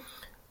one,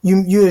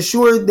 you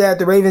assured that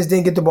the Ravens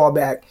didn't get the ball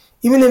back.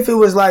 Even if it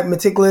was like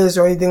meticulous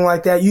or anything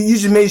like that, you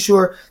just made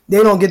sure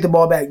they don't get the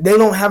ball back. They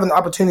don't have an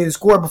opportunity to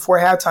score before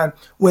halftime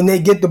when they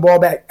get the ball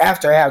back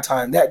after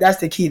halftime. That's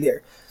the key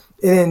there.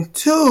 And then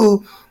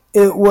 2,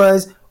 it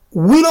was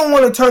we don't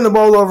want to turn the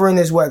ball over in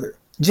this weather.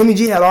 Jimmy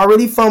G had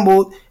already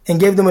fumbled and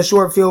gave them a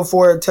short field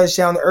for a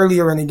touchdown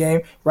earlier in the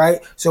game,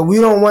 right? So we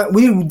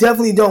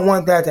definitely don't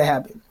want that to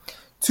happen.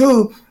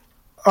 2,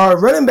 our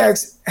running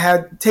backs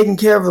had taken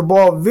care of the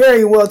ball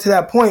very well to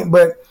that point,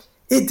 but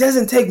it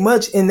doesn't take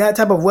much in that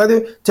type of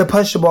weather to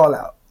punch the ball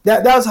out.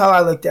 That was how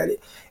I looked at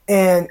it.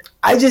 And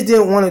I just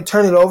didn't want to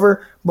turn it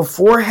over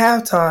before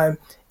halftime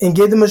and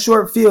give them a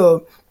short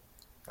field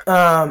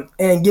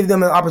and give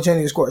them an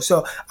opportunity to score.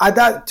 So I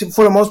thought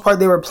for the most part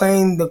they were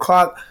playing the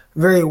clock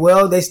very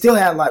well. They still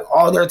had like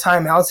all their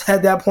timeouts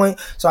at that point.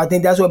 So I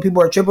think that's what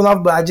people are tripping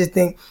off. But I just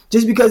think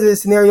just because of the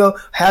scenario,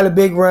 had a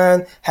big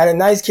run, had a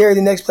nice carry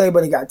the next play,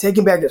 but it got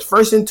taken back. It's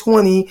 1st and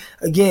 20.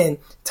 Again,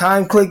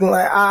 time clicking.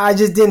 Like I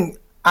just didn't.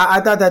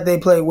 I thought that they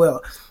played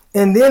well.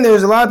 And then there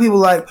was a lot of people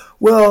like,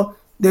 well,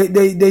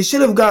 they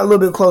should have got a little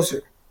bit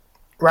closer,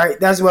 right?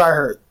 That's what I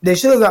heard. They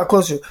should have got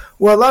closer.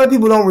 Well, a lot of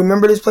people don't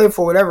remember this play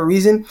for whatever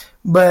reason,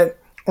 but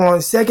on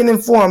 2nd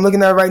and 4, I'm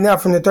looking at it right now,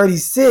 from the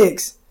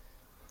 36,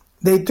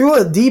 they threw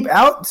a deep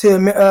out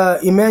to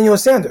Emmanuel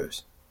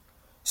Sanders.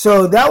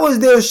 So that was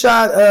their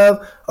shot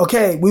of,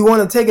 okay, we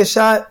want to take a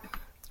shot.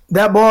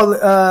 That ball,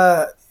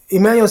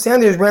 Emmanuel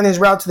Sanders ran his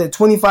route to the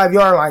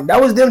 25-yard line.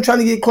 That was them trying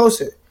to get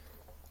closer.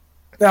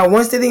 Now,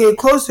 once they didn't get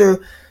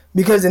closer,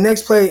 because the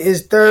next play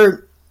is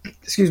third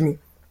and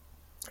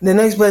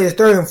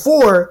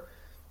 4,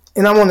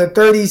 and I'm on the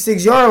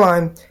 36-yard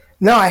line,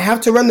 now I have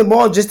to run the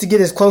ball just to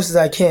get as close as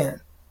I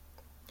can.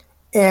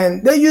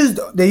 And they used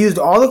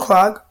all the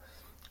clock.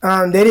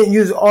 They didn't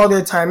use all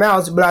their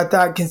timeouts, but I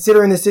thought,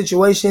 considering the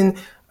situation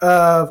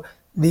of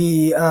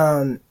the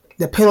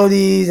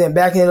penalties and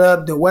backing it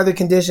up, the weather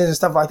conditions and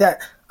stuff like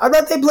that, I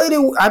thought they played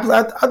it.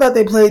 I thought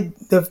they played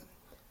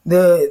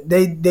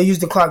they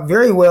used the clock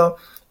very well,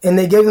 and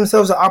they gave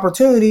themselves an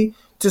opportunity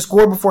to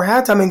score before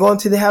halftime and go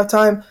into the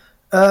halftime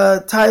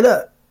tied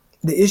up.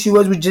 The issue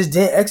was we just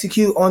didn't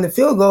execute on the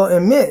field goal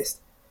and missed.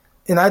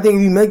 And I think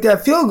if you make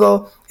that field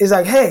goal, it's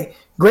like, hey,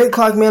 great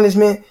clock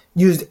management,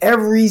 used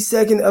every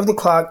second of the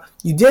clock.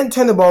 You didn't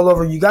turn the ball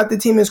over. You got the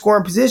team in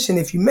scoring position.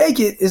 If you make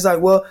it, it's like,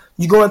 well,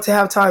 you go into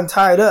halftime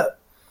tied up.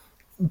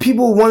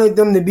 People wanted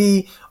them to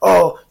be,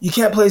 oh, you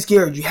can't play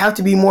scared. You have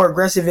to be more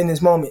aggressive in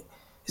this moment.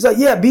 It's like,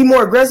 yeah, be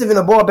more aggressive, and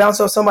the ball bounces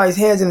off somebody's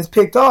hands and it's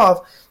picked off,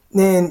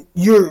 then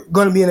you're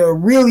going to be in a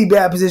really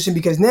bad position,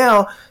 because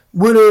now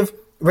what if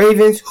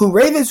Ravens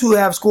who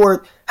have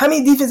scored, how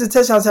many defensive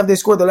touchdowns have they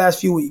scored the last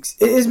few weeks?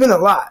 It's been a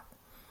lot.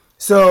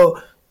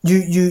 So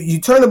you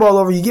turn the ball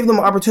over, you give them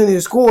an opportunity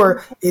to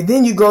score, and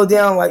then you go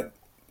down like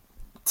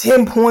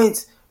 10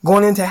 points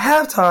going into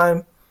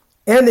halftime,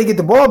 and they get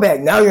the ball back.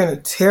 Now you're in a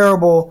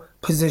terrible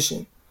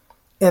position.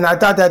 And I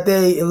thought that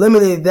they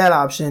eliminated that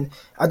option.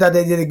 I thought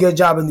they did a good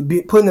job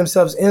in putting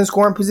themselves in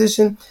scoring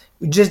position.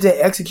 We just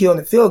didn't execute on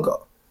the field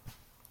goal.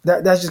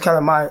 That's just kind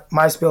of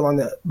my spiel on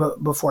that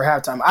before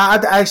halftime. I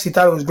actually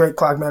thought it was great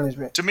clock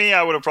management. To me,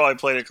 I would have probably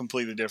played it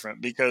completely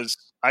different, because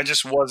I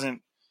just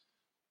wasn't –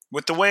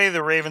 with the way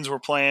the Ravens were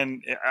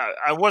playing,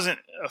 I wasn't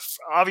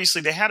 –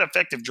 obviously they had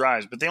effective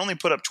drives, but they only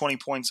put up 20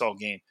 points all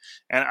game.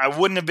 And I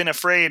wouldn't have been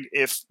afraid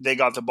if they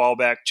got the ball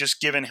back,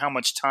 just given how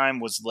much time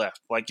was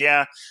left. Like,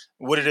 yeah,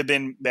 would it have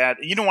been bad?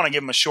 You don't want to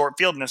give them a short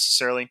field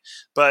necessarily,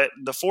 but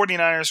the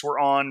 49ers were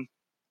on –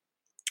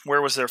 where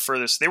was their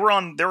furthest? They were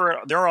on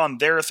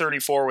their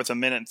 34 with 1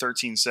 minute and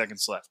 13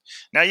 seconds left.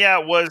 Now, yeah,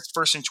 it was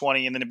 1st and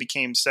 20, and then it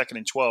became 2nd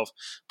and 12.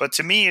 But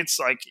to me, it's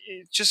like,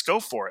 just go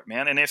for it,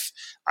 man. And if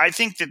I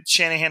think that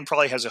Shanahan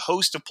probably has a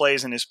host of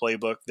plays in his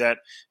playbook that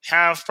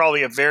have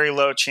probably a very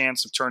low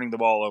chance of turning the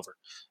ball over.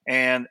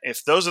 And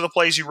if those are the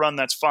plays you run,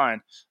 that's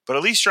fine. But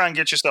at least try and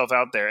get yourself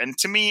out there. And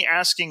to me,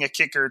 asking a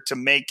kicker to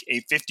make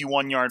a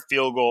 51-yard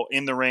field goal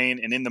in the rain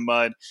and in the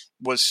mud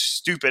was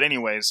stupid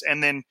anyways.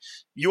 And then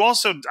you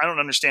also, I don't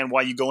understand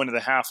why you go into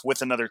the half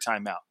with another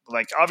timeout.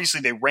 Like,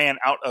 obviously they ran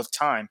out of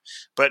time,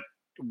 but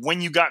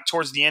when you got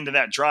towards the end of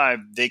that drive,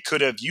 they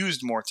could have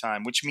used more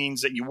time, which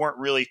means that you weren't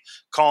really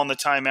calling the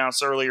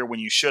timeouts earlier when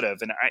you should have.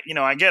 And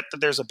I get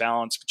that there's a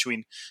balance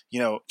between,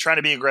 trying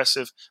to be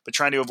aggressive, but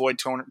trying to avoid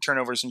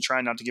turnovers and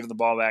trying not to give the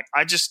ball back.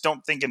 I just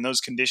don't think in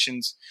those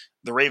conditions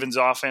the Ravens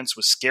offense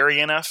was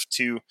scary enough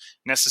to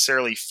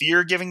necessarily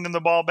fear giving them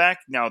the ball back.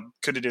 Now,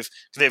 could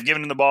they have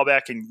given them the ball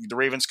back and the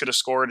Ravens could have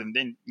scored, and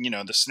then,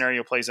 the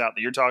scenario plays out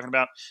that you're talking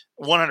about?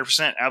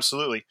 100%,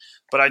 absolutely.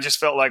 But I just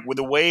felt like with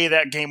the way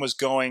that game was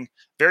going,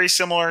 very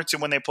similar to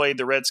when they played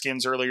the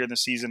Redskins earlier in the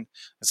season,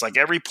 it's like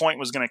every point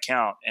was going to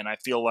count. And I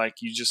feel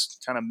like you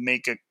just kind of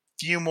make a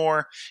few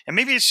more, and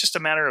maybe it's just a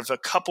matter of a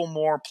couple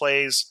more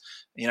plays,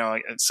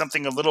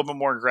 something a little bit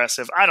more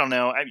aggressive. I don't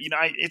know.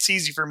 It's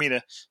easy for me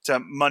to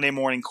Monday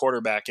morning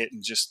quarterback it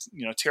and just,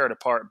 tear it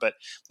apart. But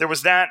there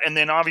was that. And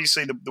then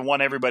obviously the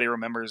one everybody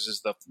remembers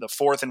is the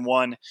 4th and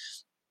 1.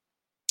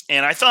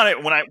 And I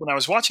thought when I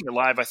was watching it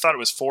live, I thought it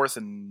was 4th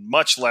and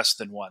much less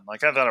than 1.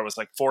 Like, I thought it was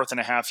like 4th and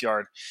a half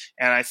yard.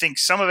 And I think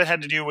some of it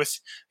had to do with,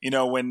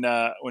 when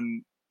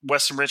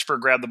Weston Richburg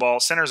grabbed the ball,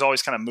 centers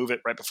always kind of move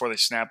it right before they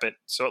snap it.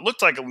 So it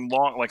looked like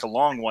a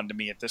long one to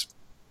me at this point.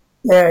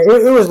 Yeah,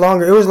 it was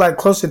longer. It was like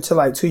closer to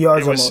like 2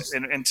 yards almost.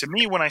 And to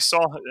me, when I saw,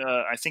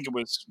 I think it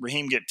was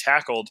Raheem get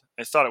tackled,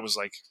 I thought it was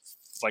like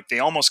they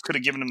almost could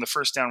have given him the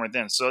first down right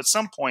then. So at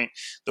some point,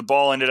 the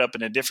ball ended up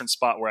in a different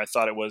spot where I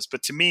thought it was.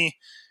 But to me,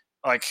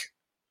 like,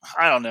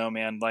 I don't know,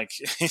 man. Like,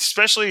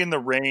 especially in the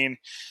rain,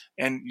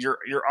 and your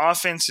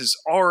offense is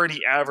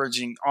already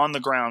averaging on the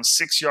ground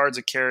 6 yards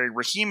a carry.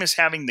 Raheem is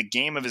having the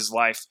game of his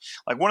life.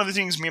 Like, one of the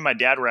things me and my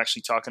dad were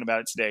actually talking about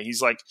it today.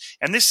 He's like,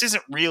 and this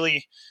isn't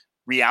really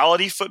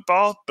reality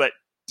football, but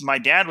my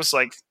dad was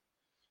like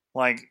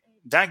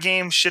that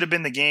game should have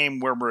been the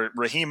game where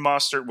Raheem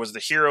Mostert was the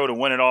hero to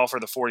win it all for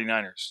the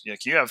 49ers.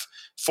 Like, you have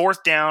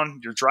 4th down,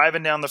 you're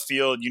driving down the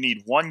field, you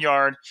need 1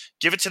 yard,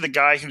 give it to the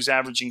guy who's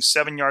averaging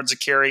 7 yards a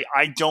carry.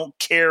 I don't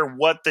care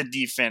what the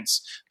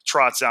defense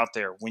trots out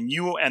there. When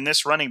you and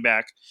this running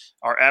back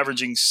are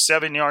averaging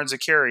 7 yards a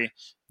carry,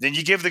 then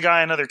you give the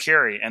guy another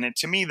carry. And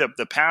to me,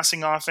 the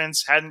passing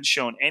offense hadn't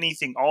shown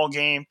anything all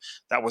game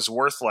that was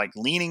worth like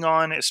leaning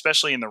on,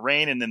 especially in the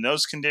rain and in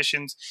those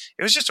conditions.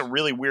 It was just a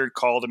really weird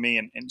call to me.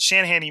 And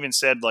Shanahan even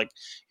said, like,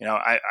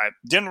 I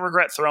didn't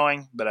regret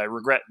throwing, but I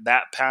regret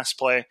that pass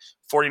play.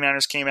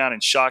 49ers came out in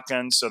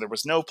shotgun, so there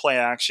was no play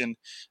action.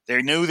 They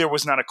knew there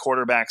was not a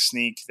quarterback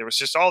sneak. There was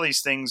just all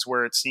these things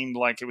where it seemed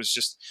like it was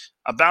just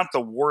about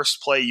the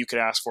worst play you could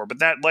ask for. But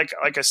that, like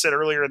I said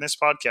earlier in this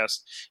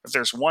podcast, if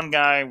there's one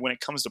guy when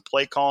it comes to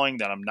play calling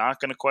that I'm not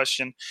going to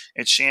question,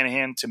 it's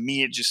Shanahan. To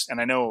me, it just, and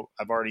I know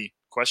I've already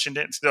questioned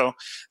it, so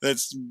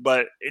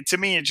to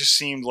me, it just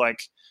seemed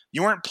like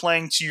you weren't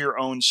playing to your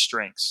own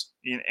strengths.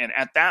 And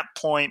at that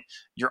point,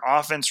 your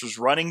offense was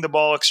running the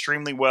ball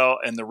extremely well,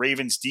 and the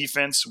Ravens'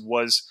 defense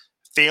was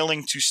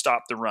failing to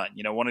stop the run.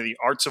 One of the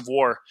arts of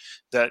war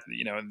that,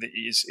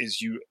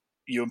 is you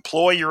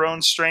employ your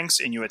own strengths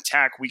and you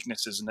attack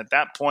weaknesses. And at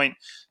that point,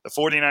 the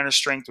 49ers'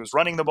 strength was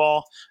running the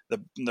ball.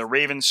 The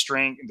Ravens'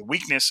 strength, the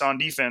weakness on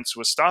defense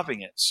was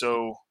stopping it.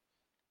 So,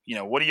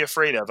 what are you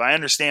afraid of? I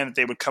understand that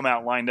they would come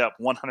out lined up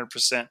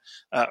 100%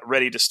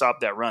 ready to stop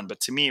that run. But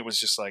to me, it was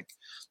just like,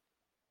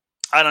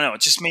 I don't know.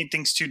 It just made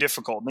things too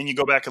difficult. Then you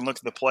go back and look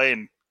at the play,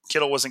 and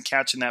Kittle wasn't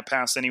catching that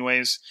pass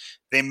anyways.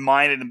 They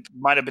might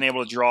have been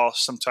able to draw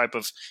some type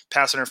of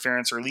pass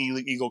interference or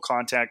illegal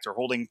contact or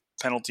holding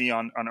penalty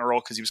on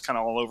Earl because he was kind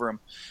of all over him.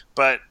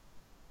 But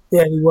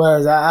yeah, he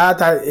was. I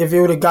thought if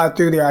it would have got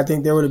through there, I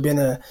think there would have been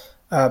a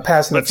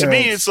pass interference. But to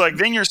me, it's like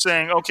then you're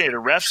saying, okay,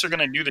 the refs are going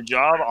to do the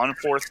job on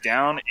fourth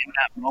down in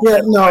that moment.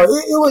 Yeah, no,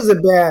 it was a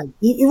bad.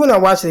 Even when I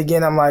watched it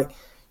again, I'm like,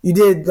 you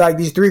did like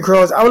these three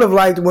curls. I would have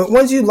liked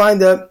once you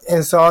lined up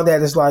and saw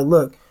that it's like,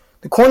 look,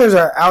 the corners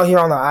are out here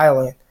on the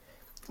island.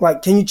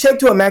 Like, can you check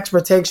to a max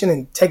protection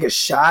and take a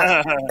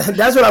shot?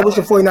 That's what I wish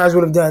the 49ers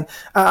would have done.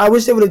 I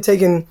wish they would have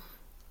taken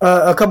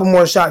a couple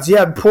more shots. You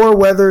had poor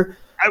weather.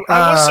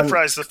 I was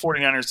surprised the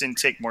 49ers didn't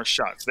take more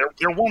shots.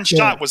 Their one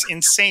shot was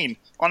insane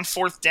on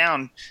fourth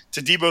down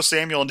to Deebo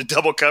Samuel into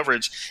double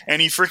coverage,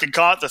 and he freaking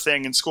caught the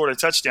thing and scored a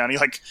touchdown. He,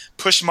 like,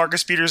 pushed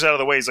Marcus Peters out of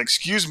the way. He's like,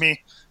 excuse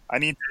me, I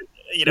need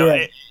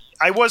to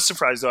 – I was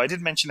surprised, though. I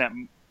did mention that.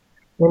 And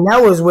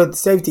that was with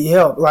safety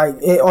help. Like,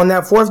 on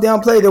that fourth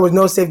down play, there was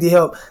no safety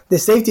help. The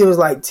safety was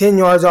like 10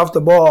 yards off the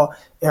ball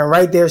and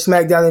right there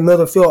smack down in the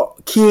middle of the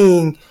field,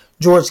 keying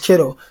George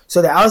Kittle.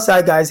 So the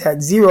outside guys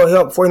had zero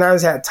help.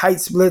 49ers had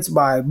tight splits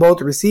by both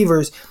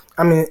receivers.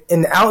 I mean,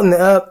 in the out and the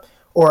up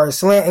or a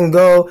slant and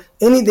go,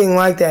 anything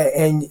like that,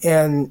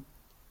 and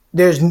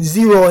there's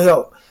zero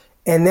help.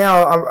 And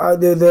now,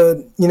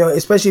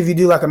 especially if you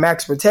do like a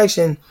max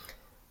protection,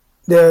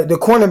 the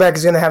cornerback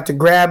is going to have to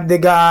grab the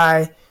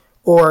guy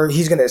or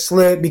he's going to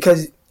slip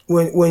because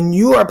when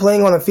you are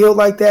playing on a field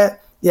like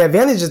that, the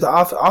advantage is the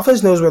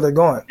offense knows where they're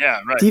going.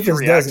 Yeah, right.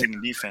 Defense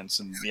doesn't. Defense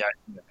and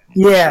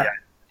yeah.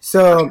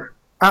 So sure.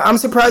 I'm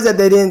surprised that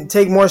they didn't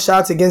take more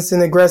shots against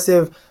an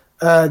aggressive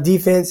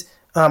defense.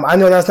 I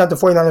know that's not the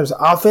 49ers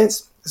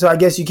offense, so I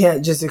guess you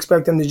can't just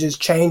expect them to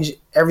just change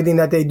everything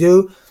that they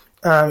do.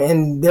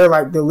 And they're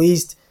like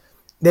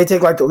they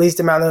take like the least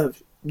amount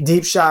of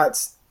deep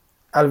shots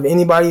out of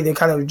anybody. They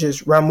kind of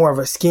just run more of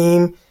a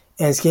scheme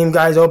and scheme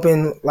guys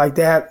open like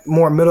that,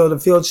 more middle of the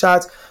field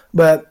shots.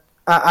 But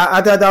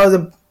I thought that was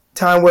a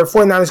time where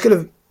 49ers could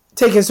have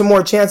taken some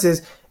more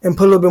chances and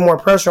put a little bit more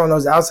pressure on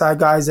those outside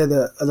guys of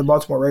the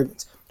Baltimore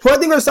Ravens, who I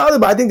think are solid,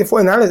 but I think the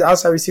 49ers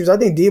outside receivers, I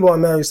think Deebo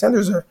and Emmanuel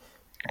Sanders are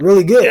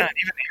really good. Yeah,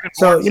 even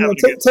so,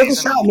 take a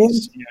shot,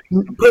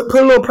 man.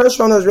 Put a little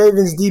pressure on those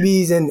Ravens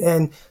DBs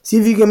and see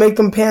if you can make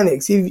them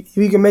panic. See if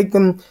you can make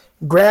them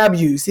grab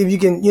you. See if you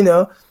can,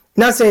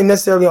 not saying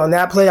necessarily on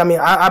that play. I mean,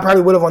 I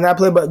probably would have on that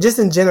play, but just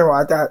in general,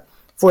 I thought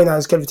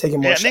 49ers could have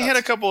taken more shots. And they had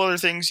a couple other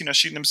things,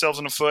 shooting themselves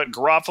in the foot.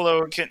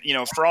 Garoppolo,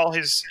 for all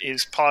his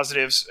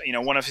positives,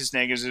 one of his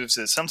negatives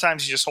is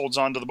sometimes he just holds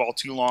on to the ball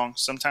too long.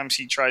 Sometimes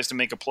he tries to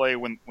make a play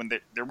when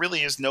there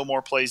really is no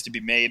more plays to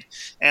be made.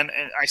 And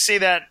I say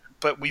that,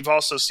 but we've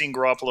also seen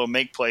Garoppolo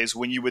make plays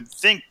when you would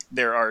think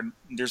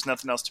there's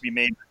nothing else to be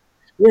made.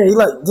 Yeah,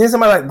 didn't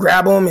somebody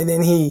grab him and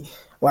then he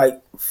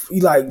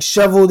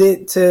shoveled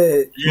it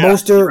to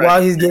Mostert while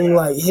he's getting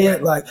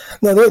hit.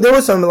 There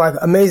was some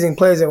amazing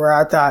plays where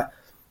I thought,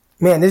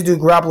 man, this dude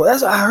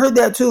Garoppolo. I heard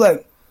that too.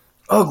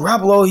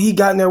 Garoppolo, he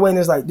got in their way, and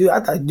it's like, dude, I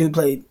thought the dude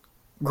played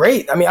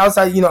great. I mean,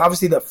 outside,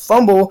 obviously the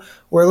fumble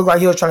where it looked like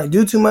he was trying to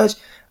do too much.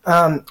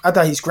 I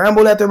thought he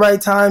scrambled at the right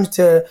times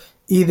to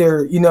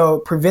either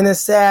prevent a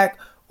sack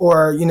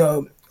or gain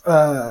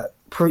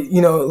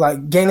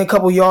a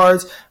couple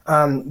yards.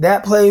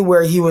 That play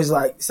where he was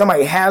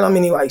somebody had him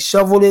and he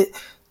shoveled it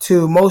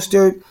to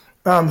Mostert.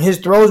 His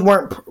throws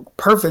weren't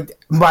perfect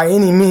by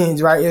any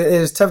means, right?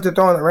 It was tough to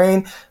throw in the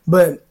rain,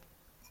 but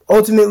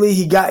ultimately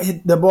he got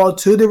the ball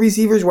to the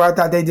receivers where I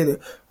thought they did a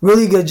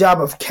really good job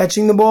of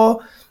catching the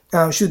ball.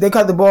 They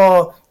caught the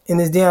ball in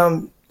this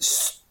damn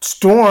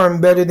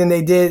storm better than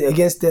they did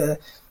against the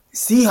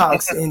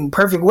Seahawks in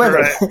perfect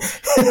weather.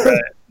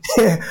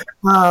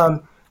 Right.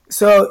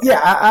 So,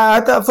 yeah,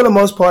 I thought for the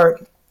most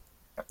part,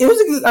 it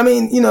was a good – I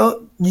mean,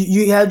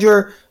 you had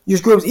your your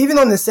screw-ups, even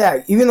on the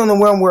sack, even on the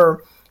one where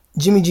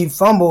Jimmy G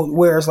fumbled,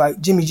 where it's like,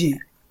 Jimmy G,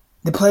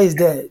 the play is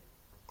dead.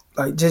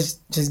 Like,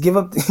 just give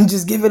up,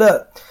 just give it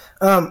up.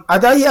 I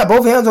thought he had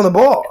both hands on the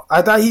ball.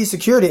 I thought he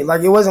secured it.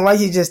 Like, it wasn't like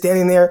he's just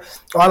standing there,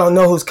 I don't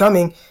know who's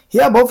coming. He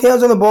had both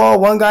hands on the ball.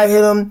 One guy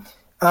hit him.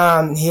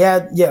 He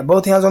had,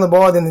 both hands on the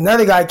ball. Then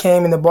another guy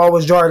came and the ball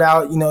was jarred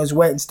out, it's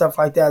wet and stuff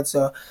like that.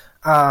 So,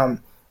 I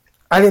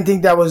didn't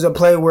think that was a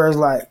play where it's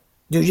like,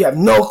 dude, you have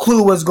no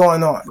clue what's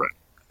going on. Right.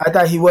 I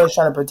thought he was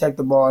trying to protect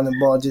the ball, and the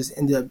ball just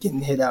ended up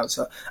getting hit out.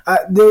 So,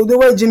 the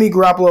way Jimmy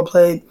Garoppolo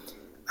played,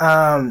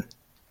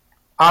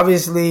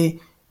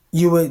 obviously,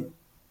 you would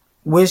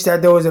wish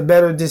that there was a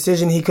better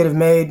decision he could have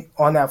made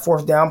on that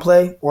fourth down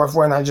play, or if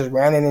we're not just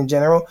ran it in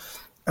general.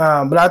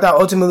 But I thought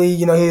ultimately,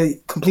 he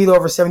completed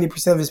over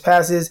 70% of his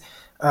passes.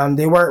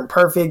 They weren't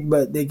perfect,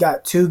 but they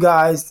got two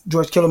guys.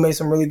 George Kittle made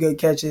some really good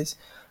catches.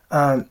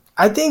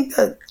 I think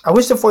that I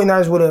wish the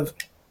 49ers would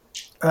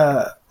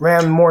have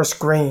ran more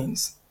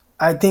screens.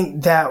 I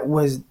think that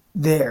was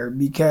there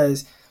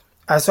because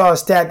I saw a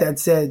stat that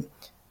said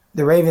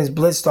the Ravens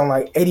blitzed on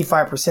like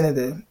 85% of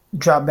the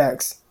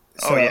dropbacks.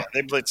 So,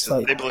 they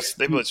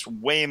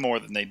blitzed way more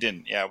than they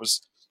didn't. Yeah, it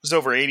was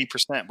over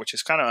 80%, which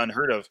is kind of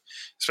unheard of,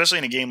 especially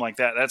in a game like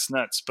that. That's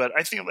nuts. But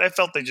I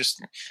felt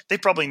they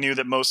probably knew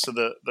that most of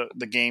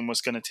the game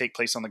was going to take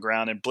place on the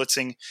ground, and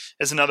blitzing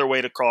is another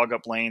way to clog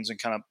up lanes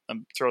and kind of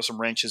throw some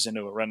wrenches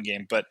into a run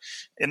game. But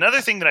another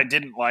thing that I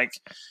didn't like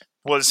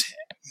was,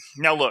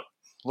 now look,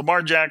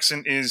 Lamar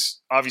Jackson is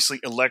obviously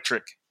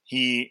electric.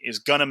 He is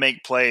going to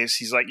make plays.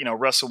 He's like,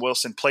 Russell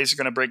Wilson. Plays are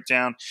going to break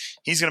down.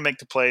 He's going to make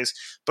the plays.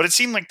 But it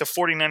seemed like the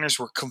 49ers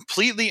were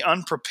completely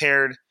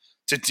unprepared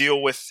to deal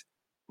with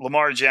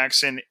Lamar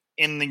Jackson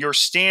in your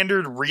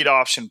standard read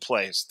option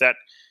plays. That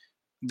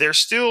they're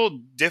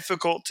still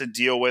difficult to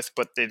deal with,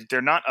 but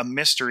they're not a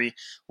mystery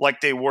like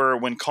they were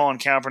when Colin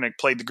Kaepernick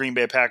played the Green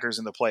Bay Packers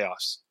in the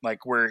playoffs,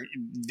 like where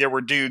there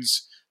were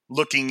dudes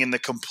looking in the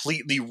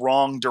completely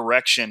wrong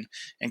direction,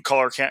 and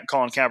Colin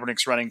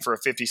Kaepernick's running for a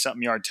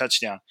 50-something yard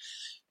touchdown.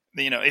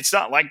 It's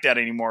not like that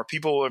anymore.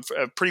 People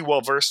are pretty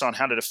well versed on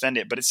how to defend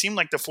it, but it seemed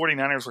like the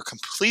 49ers were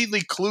completely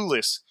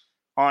clueless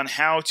on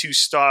how to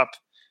stop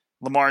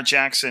Lamar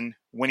Jackson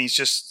when he's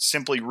just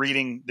simply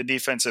reading the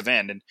defensive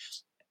end. And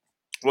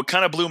what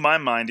kind of blew my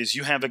mind is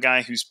you have a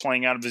guy who's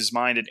playing out of his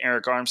mind in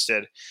Eric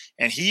Armstead,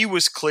 and he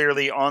was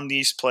clearly on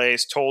these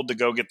plays told to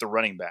go get the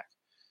running back.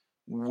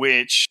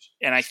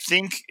 And I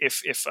think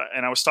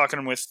and I was talking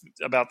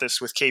about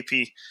this with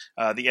KP,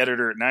 the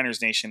editor at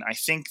Niners Nation. I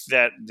think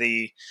that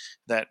the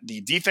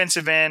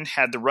defensive end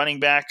had the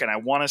running back, and I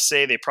want to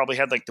say they probably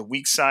had like the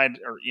weak side,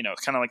 or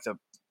kind of like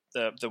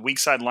the weak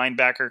side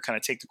linebacker kind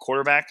of take the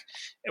quarterback,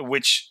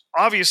 which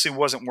obviously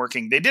wasn't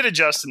working. They did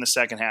adjust in the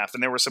second half,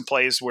 and there were some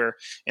plays where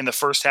in the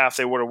first half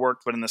they would have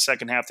worked, but in the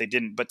second half they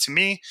didn't. But to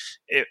me,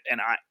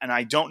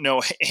 I don't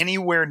know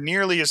anywhere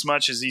nearly as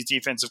much as these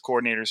defensive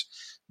coordinators,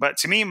 but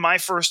to me, my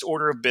first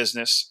order of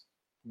business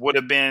would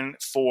have been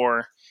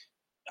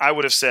I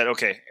would have said,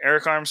 okay,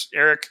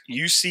 Eric,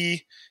 you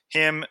see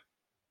him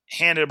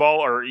handed a ball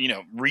or,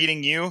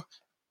 reading you,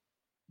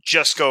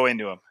 just go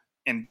into him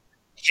and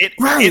hit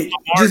Lamar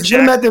just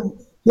Jackson.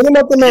 Get him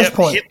at the mesh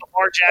point. Hit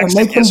Lamar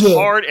Jackson as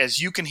hard as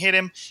you can hit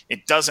him.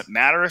 It doesn't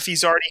matter if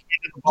he's already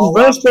hit the ball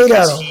up,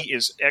 because he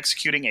is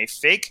executing a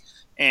fake,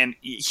 and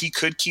he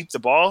could keep the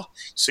ball.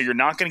 So you're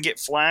not going to get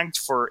flagged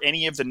for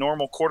any of the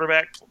normal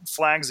quarterback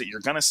flags that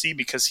you're going to see,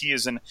 because he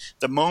is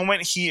the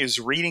moment he is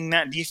reading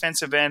that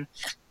defensive end,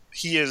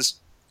 he is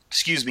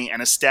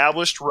an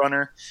established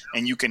runner,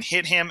 and you can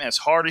hit him as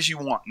hard as you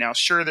want. Now,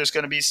 sure, there's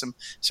going to be some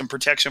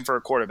protection for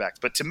a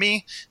quarterback, but to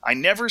me, I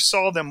never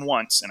saw them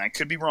once, and I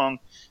could be wrong,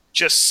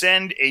 just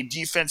send a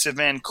defensive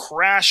end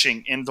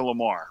crashing into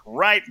Lamar,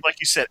 right? Like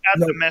you said, at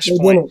the mesh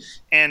point.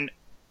 And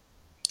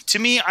to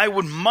me, I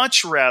would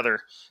much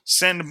rather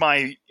send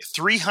my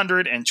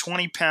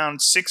 320-pound,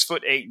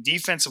 6'8"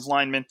 defensive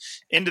lineman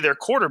into their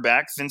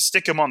quarterback than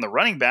stick him on the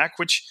running back,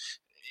 which –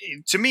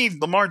 to me,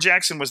 Lamar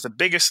Jackson was the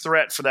biggest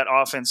threat for that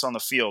offense on the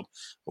field.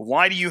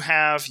 Why do you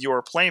have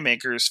your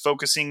playmakers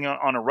focusing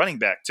on a running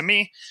back? To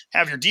me,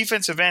 have your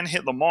defensive end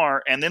hit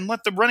Lamar, and then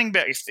let the running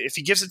back, if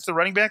he gives it to the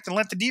running back, then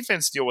let the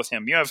defense deal with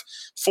him. You have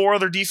 4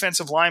 other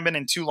defensive linemen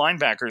and 2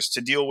 linebackers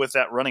to deal with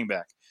that running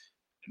back.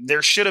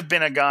 There should have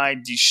been a guy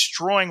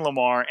destroying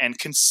Lamar, and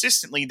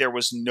consistently there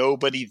was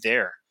nobody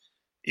there.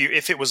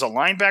 If it was a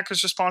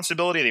linebacker's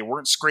responsibility, they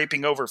weren't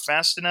scraping over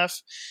fast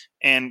enough,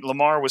 and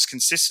Lamar was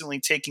consistently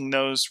taking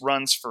those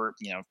runs for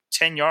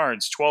 10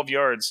 yards, 12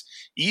 yards,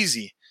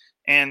 easy.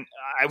 And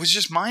I was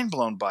just mind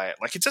blown by it.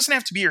 Like, it doesn't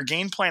have to be your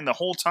game plan the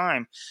whole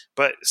time,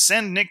 but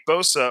send Nick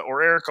Bosa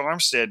or Eric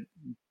Armstead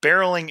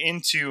barreling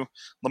into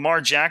Lamar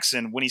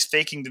Jackson when he's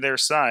faking to their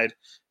side,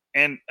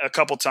 and a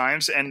couple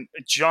times, and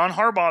John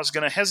Harbaugh is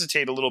going to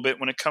hesitate a little bit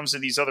when it comes to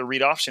these other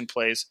read option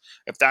plays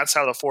if that's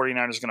how the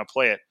 49ers are going to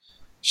play it.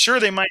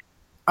 Sure, they might.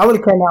 I would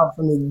have come out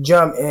from the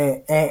jump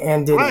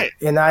and did it.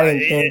 And I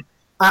didn't think.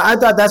 I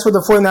thought that's what the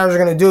 49ers are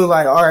going to do.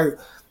 Like, all right,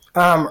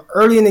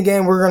 early in the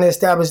game, we're going to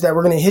establish that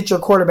we're going to hit your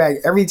quarterback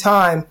every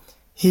time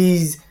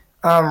he's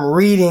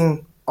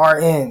reading our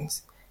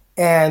ends.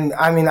 And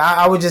I mean,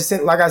 I would just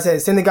send, like I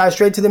said, send the guy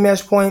straight to the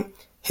mesh point,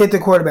 hit the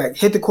quarterback.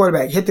 I do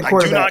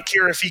not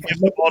care if he gives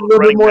the ball to the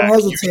running back.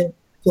 Hesitant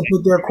to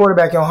put their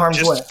quarterback in harm's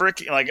way. Just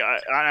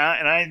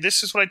freaking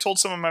this is what I told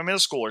some of my middle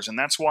schoolers, and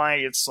that's why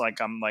it's like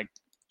I'm like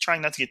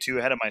trying not to get too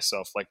ahead of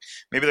myself. Like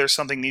maybe there's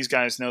something these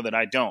guys know that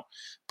I don't.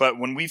 But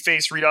when we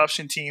faced read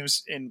option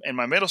teams in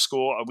my middle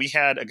school, we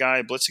had a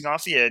guy blitzing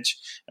off the edge,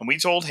 and we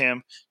told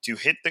him to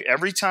hit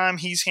every time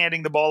he's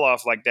handing the ball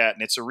off like that,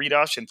 and it's a read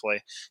option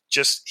play,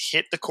 just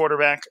hit the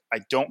quarterback. I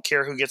don't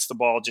care who gets the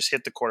ball, just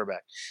hit the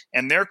quarterback.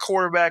 And their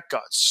quarterback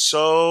got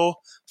so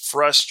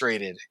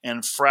frustrated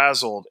and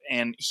frazzled,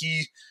 and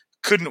he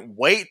couldn't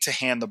wait to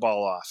hand the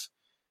ball off.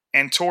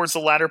 And towards the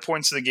latter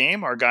points of the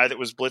game, our guy that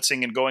was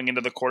blitzing and going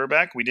into the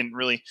quarterback, we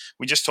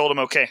just told him,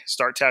 okay,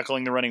 start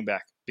tackling the running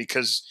back,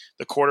 because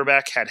the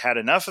quarterback had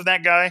enough of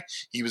that guy.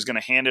 He was going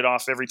to hand it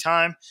off every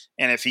time.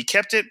 And if he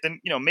kept it, then,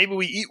 maybe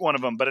we eat one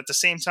of them. But at the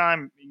same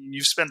time,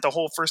 you've spent the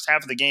whole first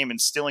half of the game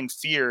instilling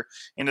fear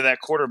into that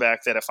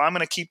quarterback that if I'm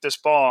going to keep this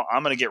ball,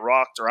 I'm going to get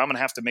rocked or I'm going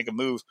to have to make a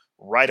move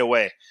right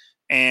away.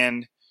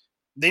 And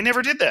they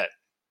never did that,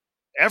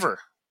 ever.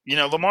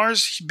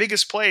 Lamar's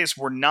biggest plays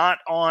were not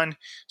on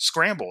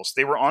scrambles.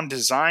 They were on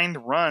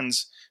designed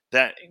runs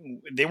that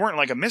they weren't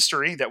like a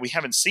mystery that we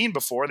haven't seen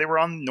before. They were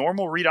on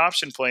normal read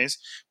option plays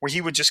where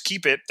he would just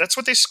keep it. That's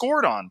what they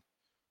scored on.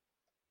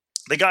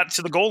 They got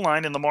to the goal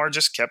line and Lamar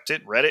just kept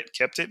it,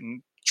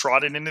 and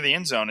trotted into the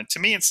end zone. And to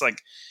me, it's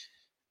like,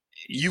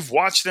 you've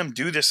watched them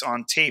do this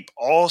on tape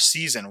all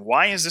season.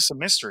 Why is this a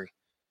mystery?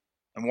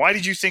 And why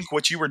did you think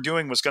what you were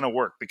doing was going to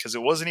work? Because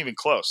it wasn't even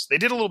close. They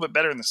did a little bit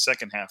better in the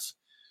second half,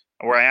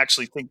 where I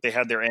actually think they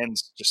had their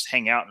ends just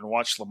hang out and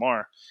watch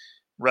Lamar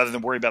rather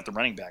than worry about the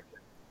running back.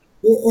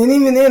 And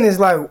even then, it's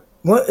like,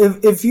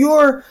 if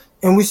you're,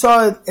 and we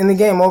saw it in the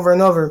game over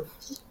and over,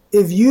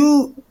 if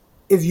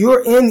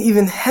your end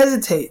even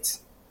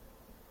hesitates,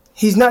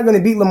 he's not going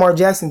to beat Lamar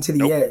Jackson to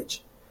the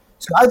edge.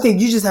 So I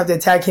think you just have to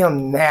attack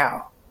him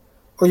now,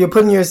 or you're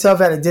putting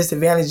yourself at a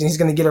disadvantage and he's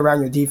going to get around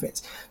your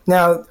defense.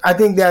 Now, I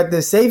think that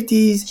the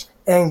safeties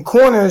and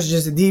corners,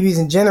 just the DBs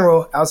in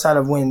general, outside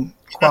of when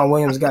Quan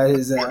Williams got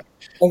his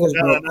ankles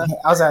broke,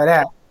 outside of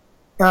that,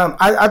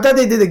 I thought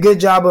they did a good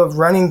job of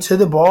running to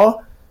the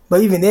ball.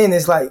 But even then,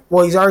 it's like,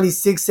 well, he's already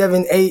 6,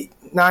 7, 8,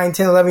 9,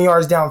 10, 11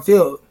 yards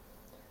downfield.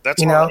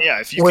 That's yeah.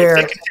 If you can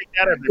take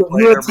that every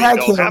play,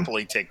 they'll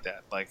happily take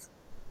that. Like,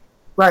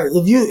 right.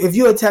 If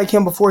you attack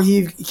him before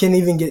he can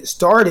even get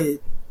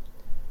started,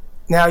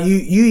 now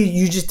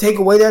you just take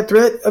away that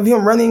threat of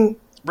him running.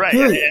 Right.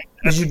 Period.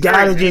 Because you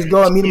gotta just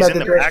go and meet him at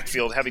the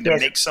backfield, having to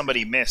make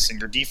somebody miss,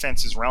 and your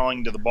defense is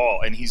rallying to the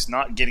ball, and he's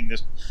not getting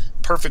this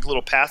perfect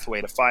little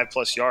pathway to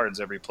 5+ yards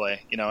every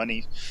play.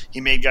 And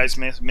he made guys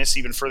miss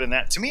even further than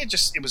that. To me,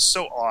 it was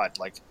so odd.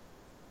 Like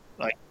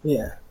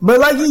yeah, but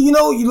like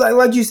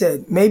like you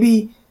said,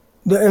 maybe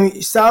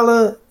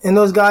Salah and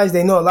those guys,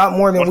 they know a lot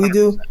more than 100%. We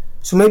do,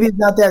 so maybe it's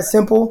not that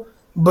simple.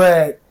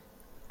 But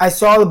I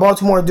saw the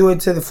Baltimore do it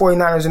to the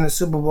 49ers in the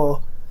Super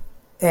Bowl.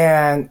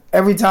 And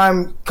every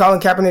time Colin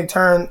Kaepernick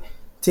turned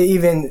to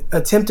even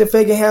attempt to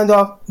fake a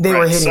handoff, they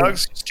were hitting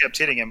Suggs him. Just kept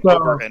hitting him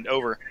over and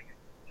over.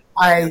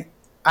 I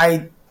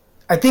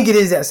think it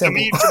is that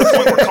simple. To the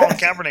point where Colin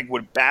Kaepernick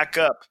would back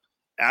up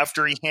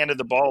after he handed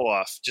the ball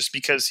off, just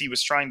because he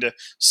was trying to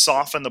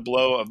soften the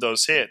blow of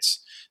those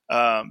hits.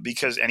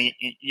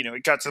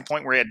 It got to the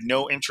point where he had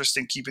no interest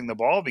in keeping the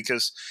ball,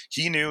 because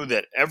he knew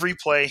that every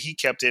play he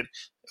kept it.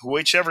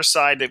 Whichever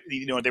side that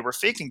they were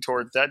faking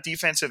toward, that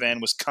defensive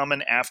end was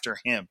coming after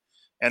him,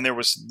 and there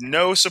was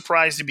no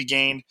surprise to be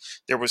gained.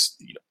 There was,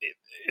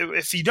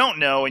 if you don't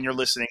know and you're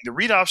listening, the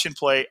read option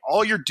play,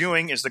 all you're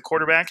doing is the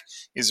quarterback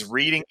is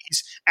reading.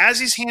 As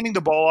he's handing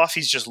the ball off,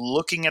 he's just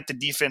looking at the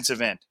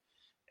defensive end.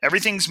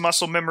 Everything's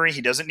muscle memory.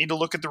 He doesn't need to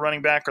look at the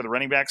running back or the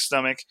running back's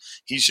stomach.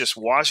 He's just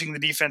watching the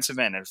defensive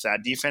end. And if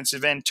that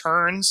defensive end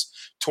turns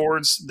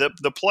towards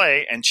the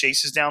play and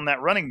chases down that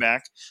running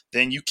back,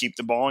 then you keep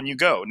the ball and you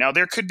go. Now,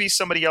 there could be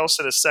somebody else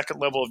at a second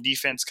level of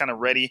defense kind of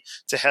ready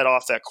to head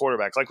off that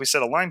quarterback. Like we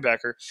said, a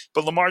linebacker.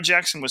 But Lamar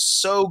Jackson was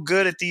so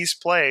good at these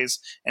plays,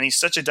 and he's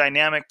such a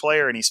dynamic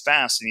player, and he's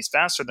fast, and he's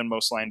faster than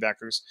most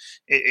linebackers.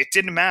 It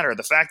didn't matter.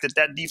 The fact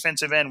that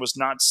defensive end was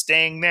not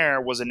staying there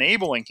was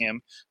enabling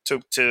him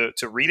to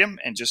read him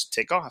and just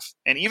take off.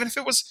 And even if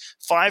it was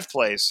 5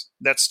 plays,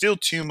 that's still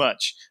too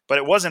much. But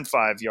it wasn't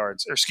 5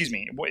 yards. Or excuse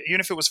me,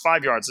 even if it was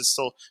 5 yards, it's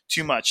still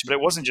too much. But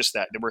it wasn't just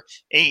that. There were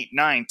 8,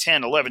 9,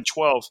 10, 11,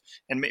 12,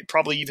 and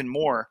probably even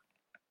more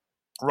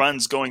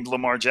runs going to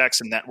Lamar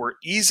Jackson that were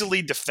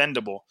easily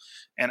defendable.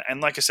 And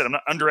like I said, I'm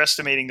not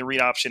underestimating the read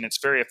option. It's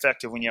very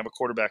effective when you have a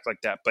quarterback like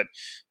that. But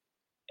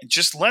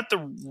just let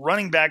the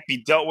running back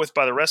be dealt with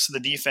by the rest of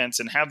the defense,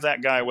 and have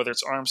that guy, whether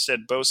it's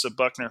Armstead, Bosa,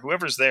 Buckner,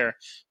 whoever's there,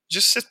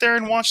 just sit there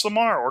and watch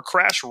Lamar or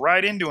crash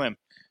right into him.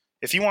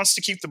 If he wants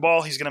to keep the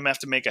ball, he's going to have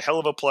to make a hell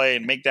of a play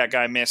and make that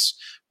guy miss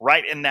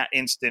right in that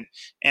instant.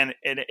 And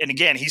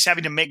again, he's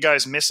having to make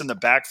guys miss in the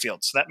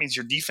backfield. So that means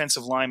your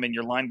defensive linemen,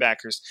 your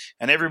linebackers,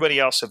 and everybody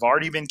else have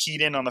already been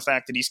keyed in on the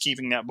fact that he's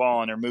keeping that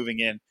ball and they're moving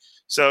in.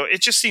 So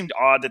it just seemed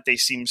odd that they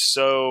seemed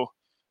so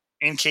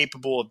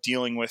incapable of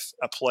dealing with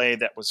a play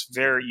that was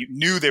you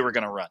knew they were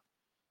going to run.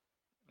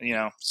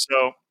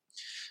 So –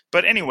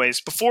 but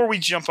anyways, before we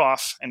jump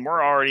off, and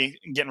we're already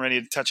getting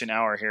ready to touch an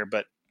hour here,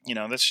 but,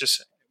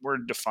 we're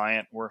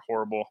defiant. We're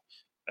horrible.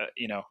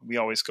 We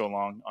always go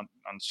long on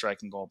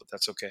striking goal, but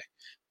that's okay.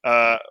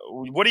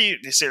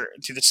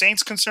 Do the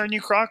Saints concern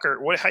you, Croc, or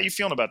how you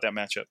feeling about that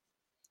matchup?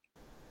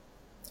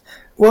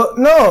 Well,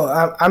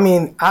 no, I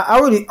mean, I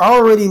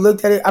already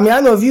looked at it. I mean,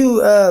 I know if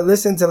you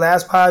listened to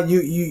last pod,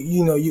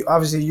 you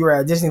obviously you were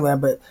at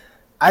Disneyland, but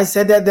I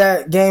said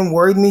that game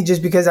worried me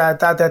just because I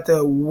thought that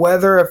the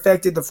weather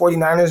affected the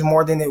 49ers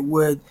more than it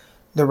would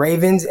the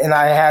Ravens, and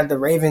I had the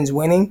Ravens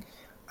winning.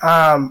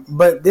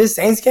 But this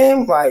Saints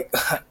game, like,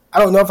 I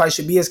don't know if I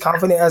should be as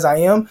confident as I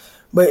am,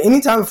 but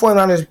anytime the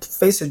 49ers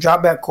face a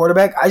drop-back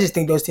quarterback, I just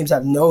think those teams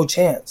have no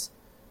chance.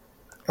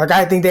 Like,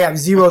 I think they have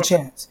zero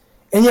chance.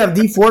 And you have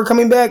Dee Ford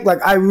coming back. Like,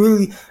 I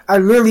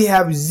literally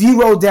have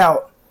zero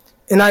doubt.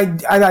 And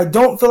I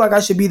don't feel like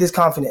I should be this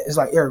confident. It's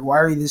like, Eric, why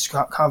are you this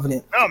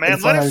confident? No,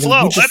 man, let it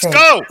flow. Let's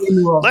go.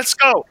 Let's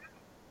go.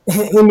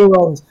 In New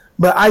Orleans.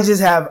 But I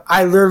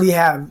literally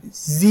have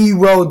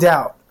zero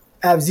doubt.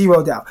 I have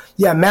zero doubt.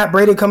 Yeah, Matt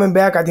Breida coming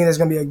back. I think that's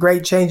going to be a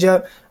great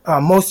changeup.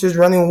 Mostert's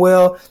running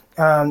well.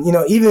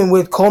 Even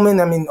with Coleman,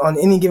 I mean, on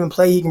any given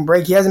play he can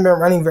break. He hasn't been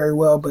running very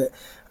well, but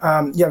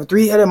you have a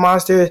three-headed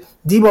monster.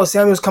 Deebo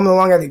Samuel's coming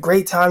along at a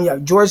great time. You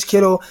have George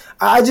Kittle.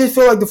 I just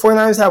feel like the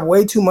 49ers have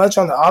way too much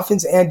on the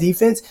offense and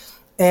defense,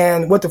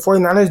 and what the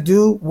 49ers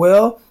do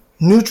well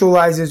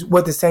neutralizes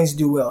what the Saints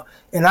do well.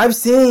 And I've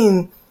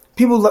seen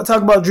people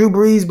talk about Drew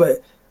Brees, but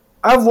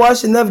I've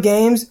watched enough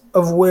games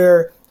of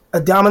where a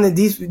dominant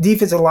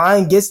defensive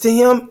line gets to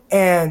him,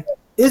 and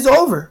it's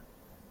over.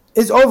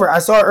 It's over. I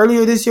saw it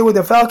earlier this year with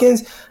the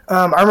Falcons.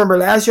 I remember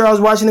last year I was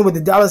watching it with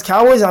the Dallas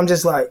Cowboys. I'm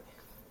just like,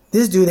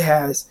 this dude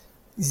has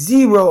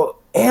zero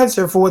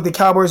answer for what the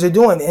Cowboys are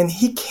doing, and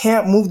he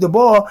can't move the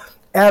ball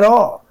at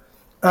all.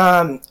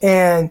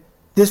 And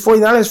this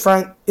 49ers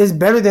front is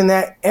better than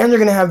that, and they're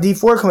going to have Dee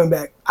Ford coming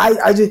back.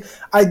 I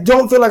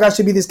don't feel like I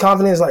should be this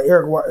confident. It's like,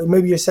 Eric,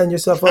 maybe you're setting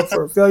yourself up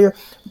for a failure,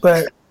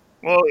 but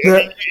well,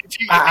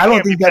 I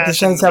don't think that the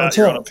Saints have a chance.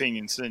 Your own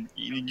opinions, then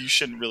you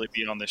shouldn't really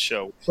be on this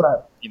show.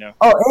 Right.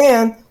 Oh,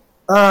 and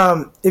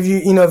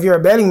if you're a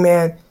betting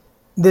man,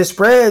 the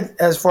spread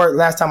as far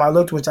last time I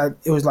looked,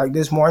 it was like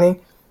this morning,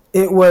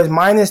 it was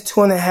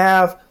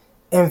 -2.5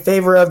 in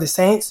favor of the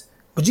Saints,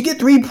 but you get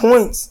 3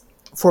 points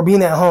for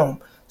being at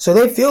home. So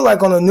they feel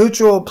like on a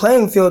neutral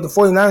playing field, the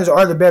 49ers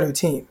are the better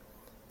team.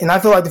 And I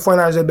feel like the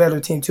 49ers are a better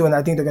team too, and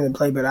I think they're going to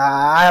play better.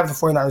 I have the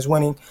 49ers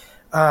winning.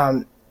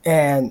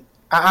 And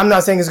I'm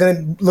not saying it's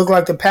going to look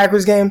like the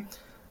Packers game,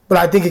 but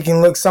I think it can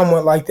look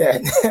somewhat like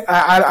that.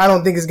 I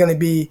don't think it's going to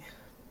be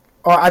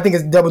I think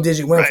it's a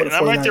double-digit win for the 49ers.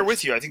 And I'm right there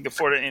with you. I think the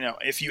 49ers,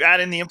 if you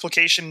add in the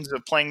implications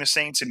of playing the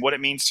Saints and what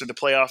it means to the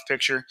playoff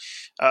picture,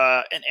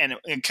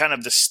 and kind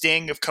of the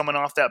sting of coming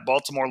off that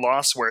Baltimore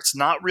loss, where it's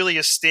not really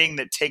a sting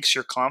that takes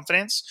your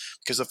confidence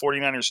because the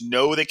 49ers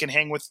know they can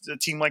hang with a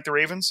team like the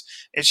Ravens.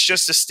 It's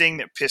just a sting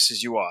that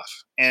pisses you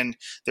off. And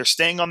they're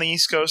staying on the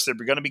East Coast. They're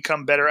going to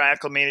become better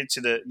acclimated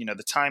to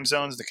the time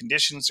zones, the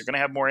conditions. They're going to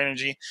have more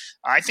energy.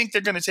 I think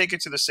they're going to take it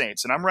to the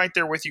Saints. And I'm right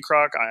there with you,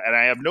 Croc. And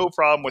I have no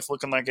problem with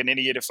looking like an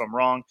idiot if I'm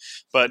wrong.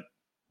 But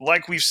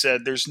like we've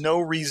said, there's no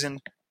reason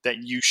that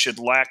you should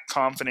lack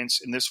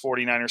confidence in this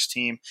 49ers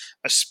team,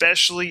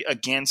 especially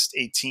against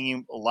a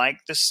team like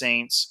the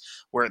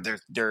Saints, where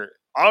they're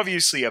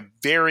obviously a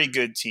very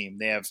good team.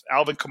 They have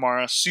Alvin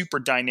Kamara, super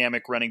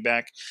dynamic running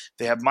back.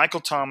 They have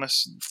Michael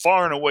Thomas,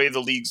 far and away the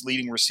league's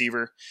leading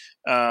receiver,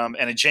 and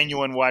a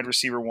genuine wide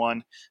receiver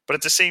one. But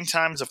at the same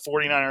time, the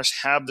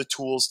 49ers have the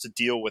tools to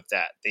deal with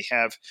that. They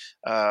have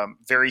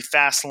very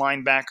fast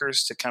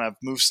linebackers to kind of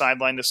move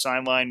sideline to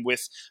sideline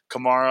with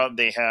Kamara.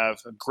 They have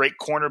great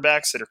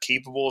cornerbacks that are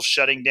capable of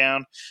shutting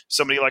down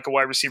somebody like a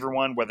wide receiver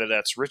one, whether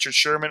that's Richard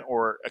Sherman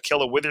or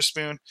Ahkello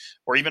Witherspoon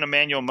or even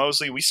Emmanuel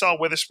Mosley. We saw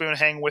Witherspoon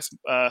hang with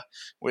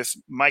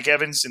Mike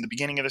Evans in the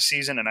beginning of the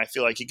season, and I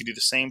feel like he could do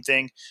the same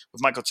thing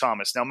with Michael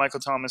Thomas. Now, Michael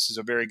Thomas is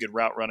a very good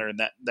route runner, and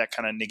that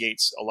kind of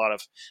negates a lot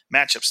of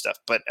matchup stuff.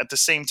 But at the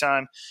same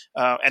time,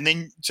 and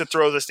then to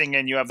throw this thing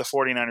in, you have the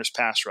 49ers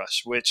pass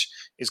rush, which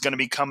is going to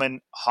be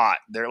coming hot.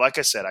 They're, like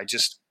I said,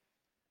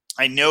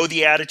 I know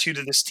the attitude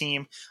of this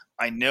team.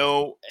 I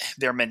know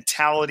their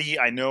mentality.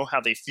 I know how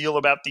they feel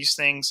about these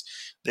things.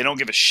 They don't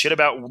give a shit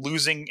about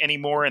losing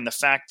anymore, and the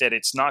fact that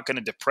it's not going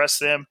to depress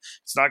them.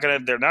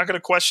 They're not going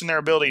to question their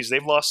abilities.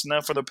 They've lost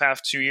enough for the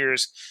past 2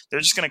 years. They're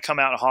just going to come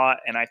out hot,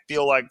 and I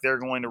feel like they're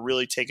going to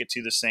really take it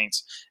to the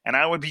Saints. And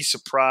I would be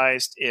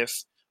surprised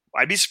if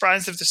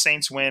the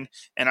Saints win,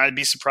 and I'd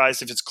be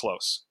surprised if it's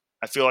close.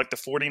 I feel like the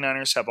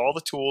 49ers have all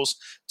the tools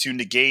to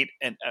negate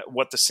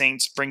what the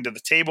Saints bring to the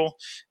table.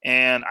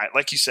 And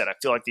like you said, I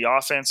feel like the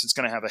offense is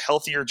going to have a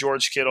healthier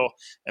George Kittle.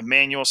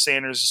 Emmanuel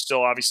Sanders is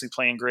still obviously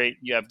playing great.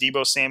 You have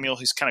Deebo Samuel,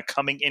 who's kind of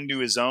coming into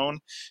his own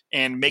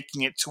and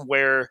making it to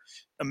where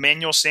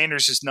Emmanuel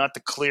Sanders is not the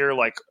clear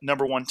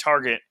number one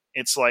target.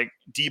 It's like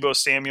Deebo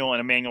Samuel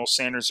and Emmanuel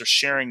Sanders are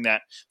sharing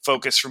that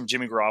focus from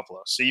Jimmy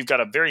Garoppolo. So you've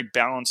got a very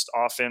balanced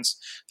offense.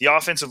 The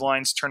offensive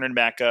line's turning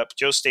back up.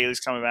 Joe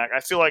Staley's coming back. I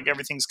feel like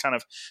everything's kind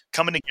of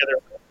coming together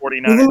for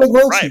the 49ers. Even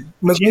McGlinchey. Right.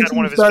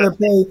 McGlinchey started to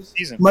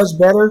play much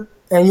better.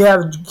 And you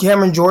have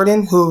Cameron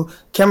Jordan,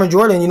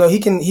 he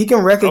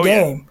can wreck a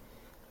game.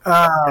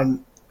 Yeah.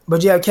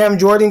 But you have Cam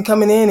Jordan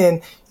coming in,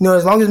 and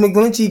as long as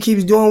McGlinchey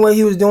keeps doing what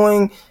he was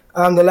doing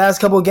the last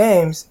couple of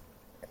games,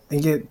 they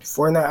get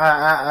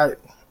 49.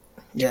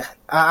 Yeah,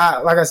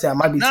 like I said, I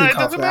might be too confident.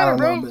 No, it doesn't matter,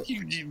 bro.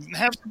 You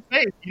have some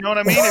faith. You know what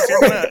I mean?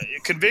 If you're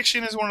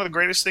conviction is one of the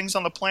greatest things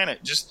on the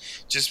planet.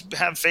 Just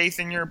have faith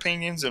in your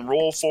opinions and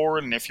roll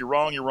forward. And if you're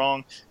wrong, you're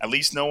wrong. At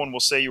least no one will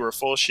say you were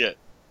full of shit.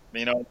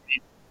 I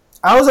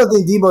also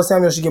think Deebo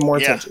Samuel should get more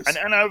touches.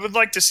 And I would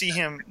like to see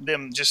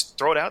them just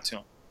throw it out to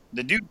him.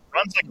 The dude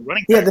runs like a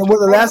running back. Yeah,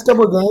 the last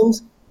couple of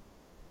games,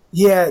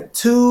 he had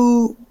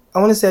 2. I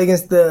want to say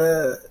against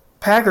the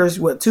Packers,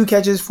 2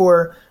 catches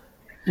for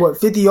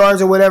 50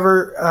 yards or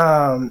whatever,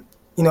 and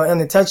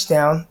the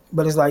touchdown.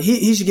 But it's like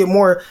he should get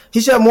more. He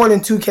should have more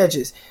than 2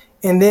 catches.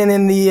 And then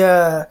in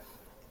the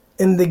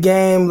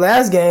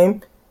last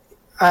game,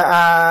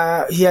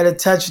 he had a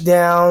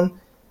touchdown,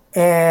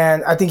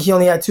 and I think he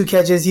only had 2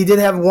 catches. He did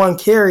have 1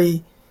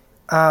 carry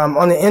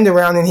on the end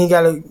around, and he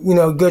got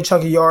a good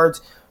chunk of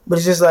yards. But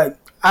it's just like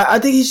I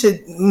think he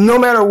should, no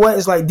matter what,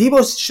 it's like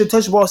Deebo should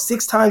touch the ball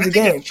 6 times a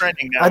game.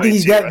 I think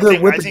he's that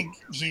good. I think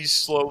he's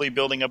slowly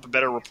building up a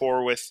better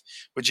rapport with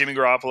Jimmy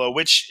Garoppolo,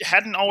 which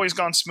hadn't always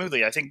gone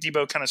smoothly. I think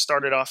Deebo kind of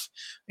started off,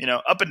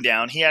 up and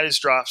down. He had his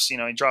drops, he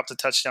dropped a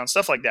touchdown,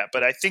 stuff like that.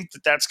 But I think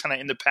that's kind of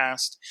in the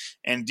past.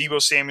 And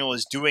Deebo Samuel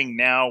is doing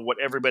now what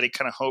everybody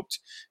kind of hoped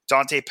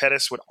Dante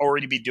Pettis would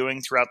already be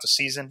doing throughout the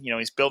season.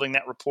 He's building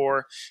that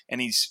rapport, and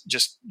he's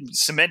just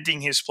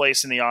cementing his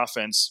place in the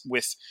offense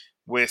with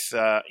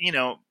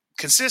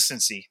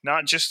consistency,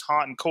 not just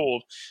hot and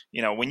cold.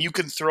 When you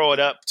can throw it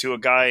up to a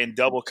guy in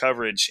double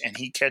coverage and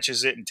he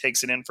catches it and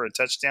takes it in for a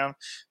touchdown,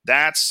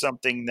 that's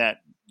something that,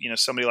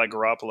 somebody like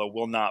Garoppolo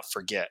will not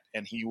forget.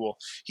 And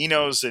he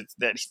knows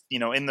that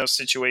in those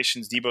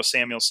situations, Deebo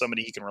Samuel's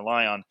somebody he can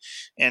rely on.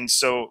 And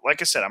so, like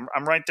I said,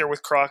 I'm right there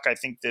with Croc. I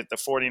think that the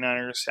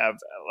 49ers have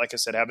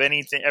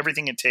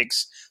everything it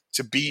takes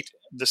to beat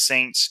the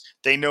Saints.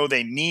 They know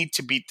they need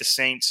to beat the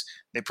Saints.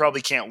 They probably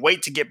can't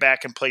wait to get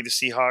back and play the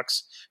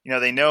Seahawks.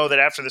 They know that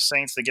after the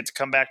Saints, they get to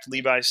come back to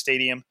Levi's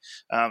Stadium,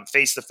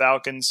 face the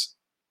Falcons,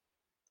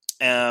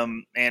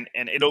 and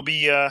it'll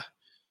be.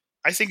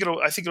 I think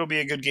it'll be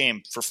a good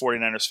game for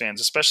 49ers fans,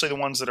 especially the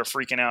ones that are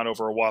freaking out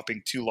over a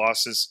whopping 2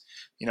 losses.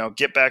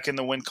 Get back in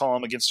the win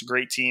column against a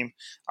great team.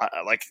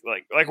 Like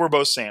we're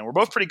both saying, we're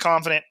both pretty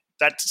confident.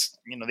 That's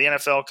the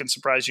NFL can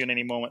surprise you in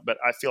any moment, but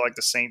I feel like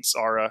the Saints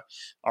are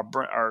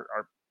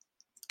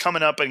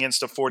coming up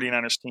against a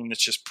 49ers team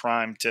that's just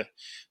primed to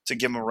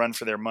give them a run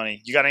for their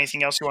money. You got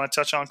anything else you want to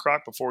touch on,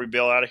 Croc, before we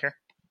bail out of here?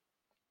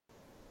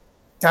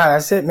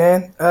 That's it,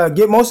 man.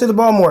 Get most of the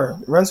ball more.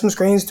 Run some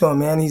screens to him,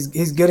 man.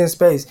 He's good in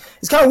space.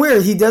 It's kind of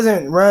weird. He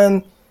doesn't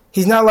run.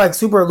 He's not like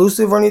super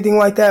elusive or anything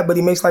like that, but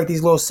he makes like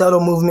these little subtle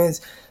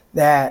movements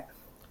that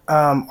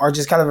are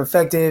just kind of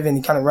effective, and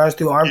he kind of runs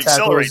through arm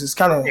tackles. It's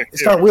kind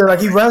of weird. Like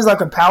he runs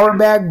like a power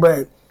back,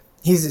 but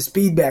he's a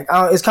speed back.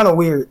 It's kind of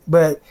weird,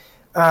 but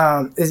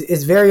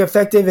it's very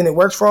effective, and it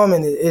works for him,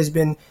 and it's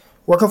been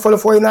working for the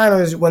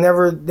 49ers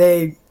whenever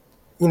they,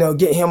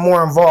 get him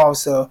more involved.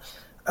 So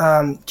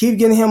keep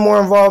getting him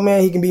more involved,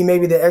 man. He can be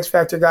maybe the X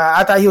Factor guy.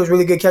 I thought he was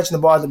really good catching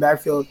the ball at the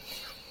backfield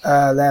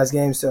last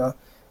game. So,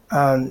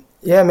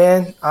 yeah,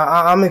 man,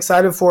 I'm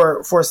excited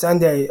for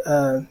Sunday.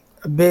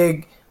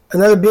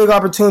 Another big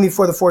opportunity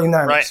for the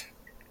 49ers. Right,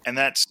 and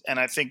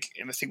I think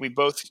we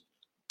both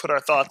put our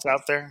thoughts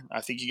out there.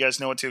 I think you guys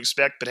know what to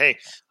expect. But hey,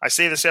 I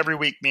say this every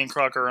week. Me and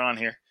Crocker are on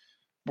here.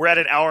 We're at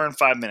 1 hour and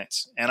 5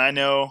 minutes, and I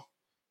know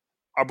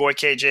our boy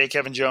KJ,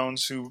 Kevin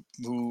Jones, who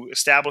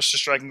established the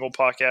Striking Gold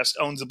podcast,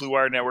 owns the Blue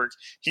Wire Network.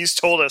 He's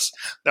told us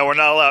that we're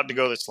not allowed to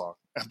go this long.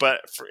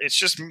 But it's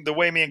just the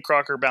way me and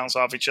Crocker bounce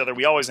off each other.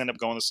 We always end up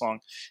going this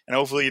long, and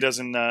hopefully he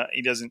doesn't.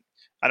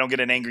 I don't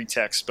get an angry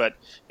text. But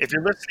if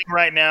you're listening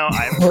right now,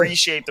 I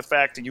appreciate the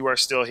fact that you are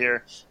still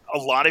here. A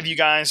lot of you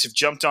guys have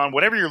jumped on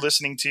whatever you're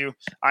listening to,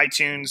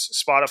 iTunes,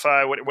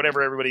 Spotify,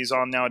 whatever everybody's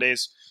on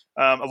nowadays.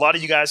 A lot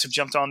of you guys have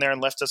jumped on there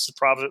and left us a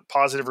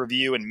positive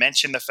review and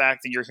mentioned the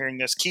fact that you're hearing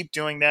this. Keep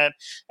doing that.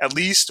 At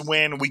least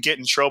when we get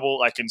in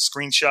trouble, I can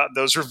screenshot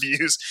those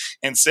reviews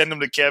and send them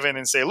to Kevin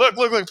and say, look,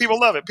 people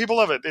love it. People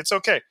love it. It's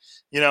okay.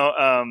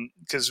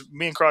 Because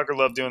me and Crocker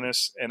love doing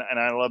this, and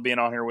I love being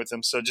on here with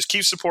them. So just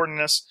keep supporting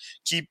us.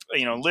 Keep,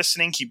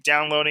 listening, keep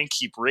downloading,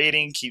 keep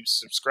rating, keep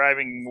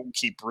subscribing,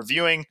 keep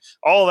reviewing,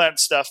 all that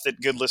stuff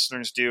that good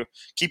listeners do.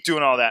 Keep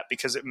doing all that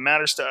because it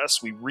matters to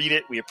us. We read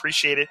it. We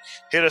appreciate it.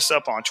 Hit us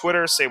up on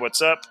Twitter. Say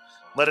what's up.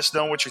 Let us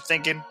know what you're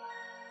thinking.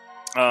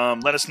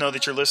 Let us know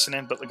that you're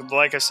listening. But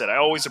like I said, I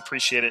always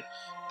appreciate it.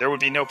 There would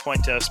be no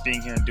point to us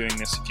being here and doing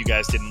this if you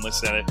guys didn't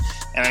listen at it.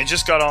 And I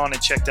just got on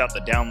and checked out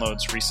the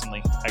downloads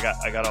recently. I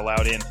got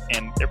allowed in,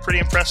 and they're pretty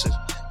impressive.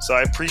 So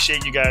I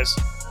appreciate you guys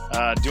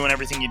doing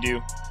everything you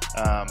do.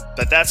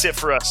 But that's it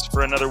for us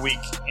for another week.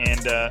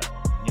 And,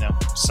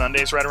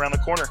 Sunday's right around the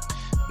corner.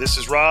 This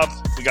is Rob.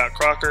 We got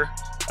Crocker.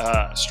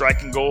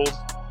 Striking Gold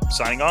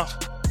signing off.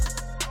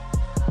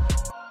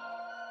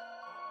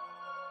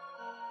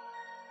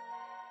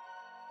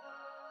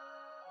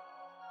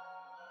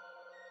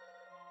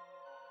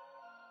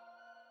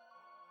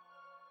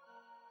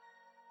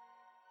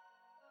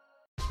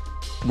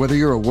 Whether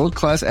you're a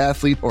world-class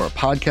athlete or a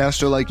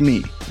podcaster like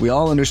me, we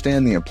all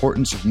understand the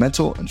importance of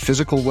mental and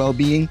physical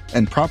well-being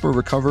and proper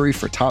recovery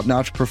for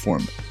top-notch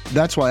performance.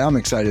 That's why I'm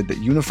excited that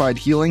Unified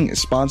Healing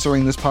is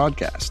sponsoring this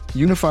podcast.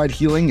 Unified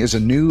Healing is a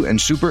new and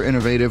super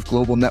innovative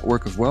global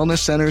network of wellness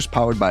centers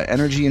powered by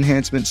Energy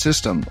Enhancement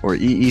System, or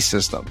EE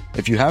System.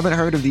 If you haven't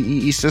heard of the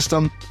EE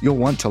System, you'll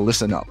want to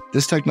listen up.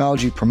 This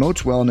technology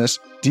promotes wellness,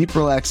 deep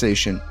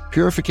relaxation,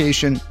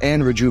 purification,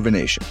 and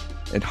rejuvenation.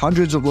 In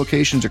hundreds of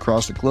locations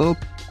across the globe,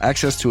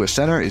 access to a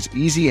center is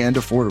easy and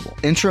affordable.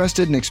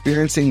 Interested in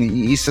experiencing the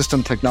EE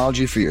System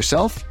technology for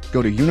yourself?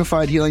 Go to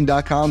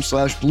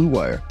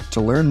unifiedhealing.com/bluewire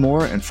to learn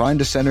more and find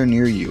a center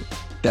near you.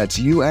 That's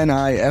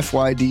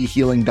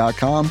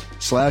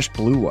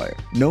unifydhealing.com/bluewire.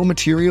 No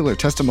material or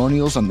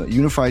testimonials on the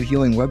Unified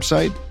Healing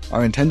website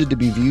are intended to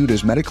be viewed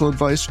as medical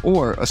advice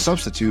or a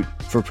substitute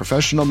for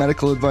professional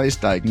medical advice,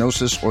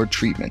 diagnosis, or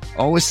treatment.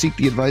 Always seek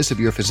the advice of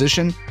your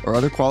physician or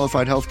other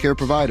qualified healthcare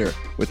provider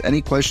with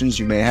any questions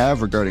you may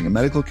have regarding a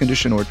medical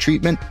condition or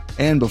treatment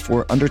and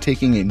before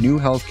undertaking a new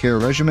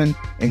healthcare regimen,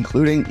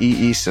 including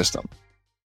EE System.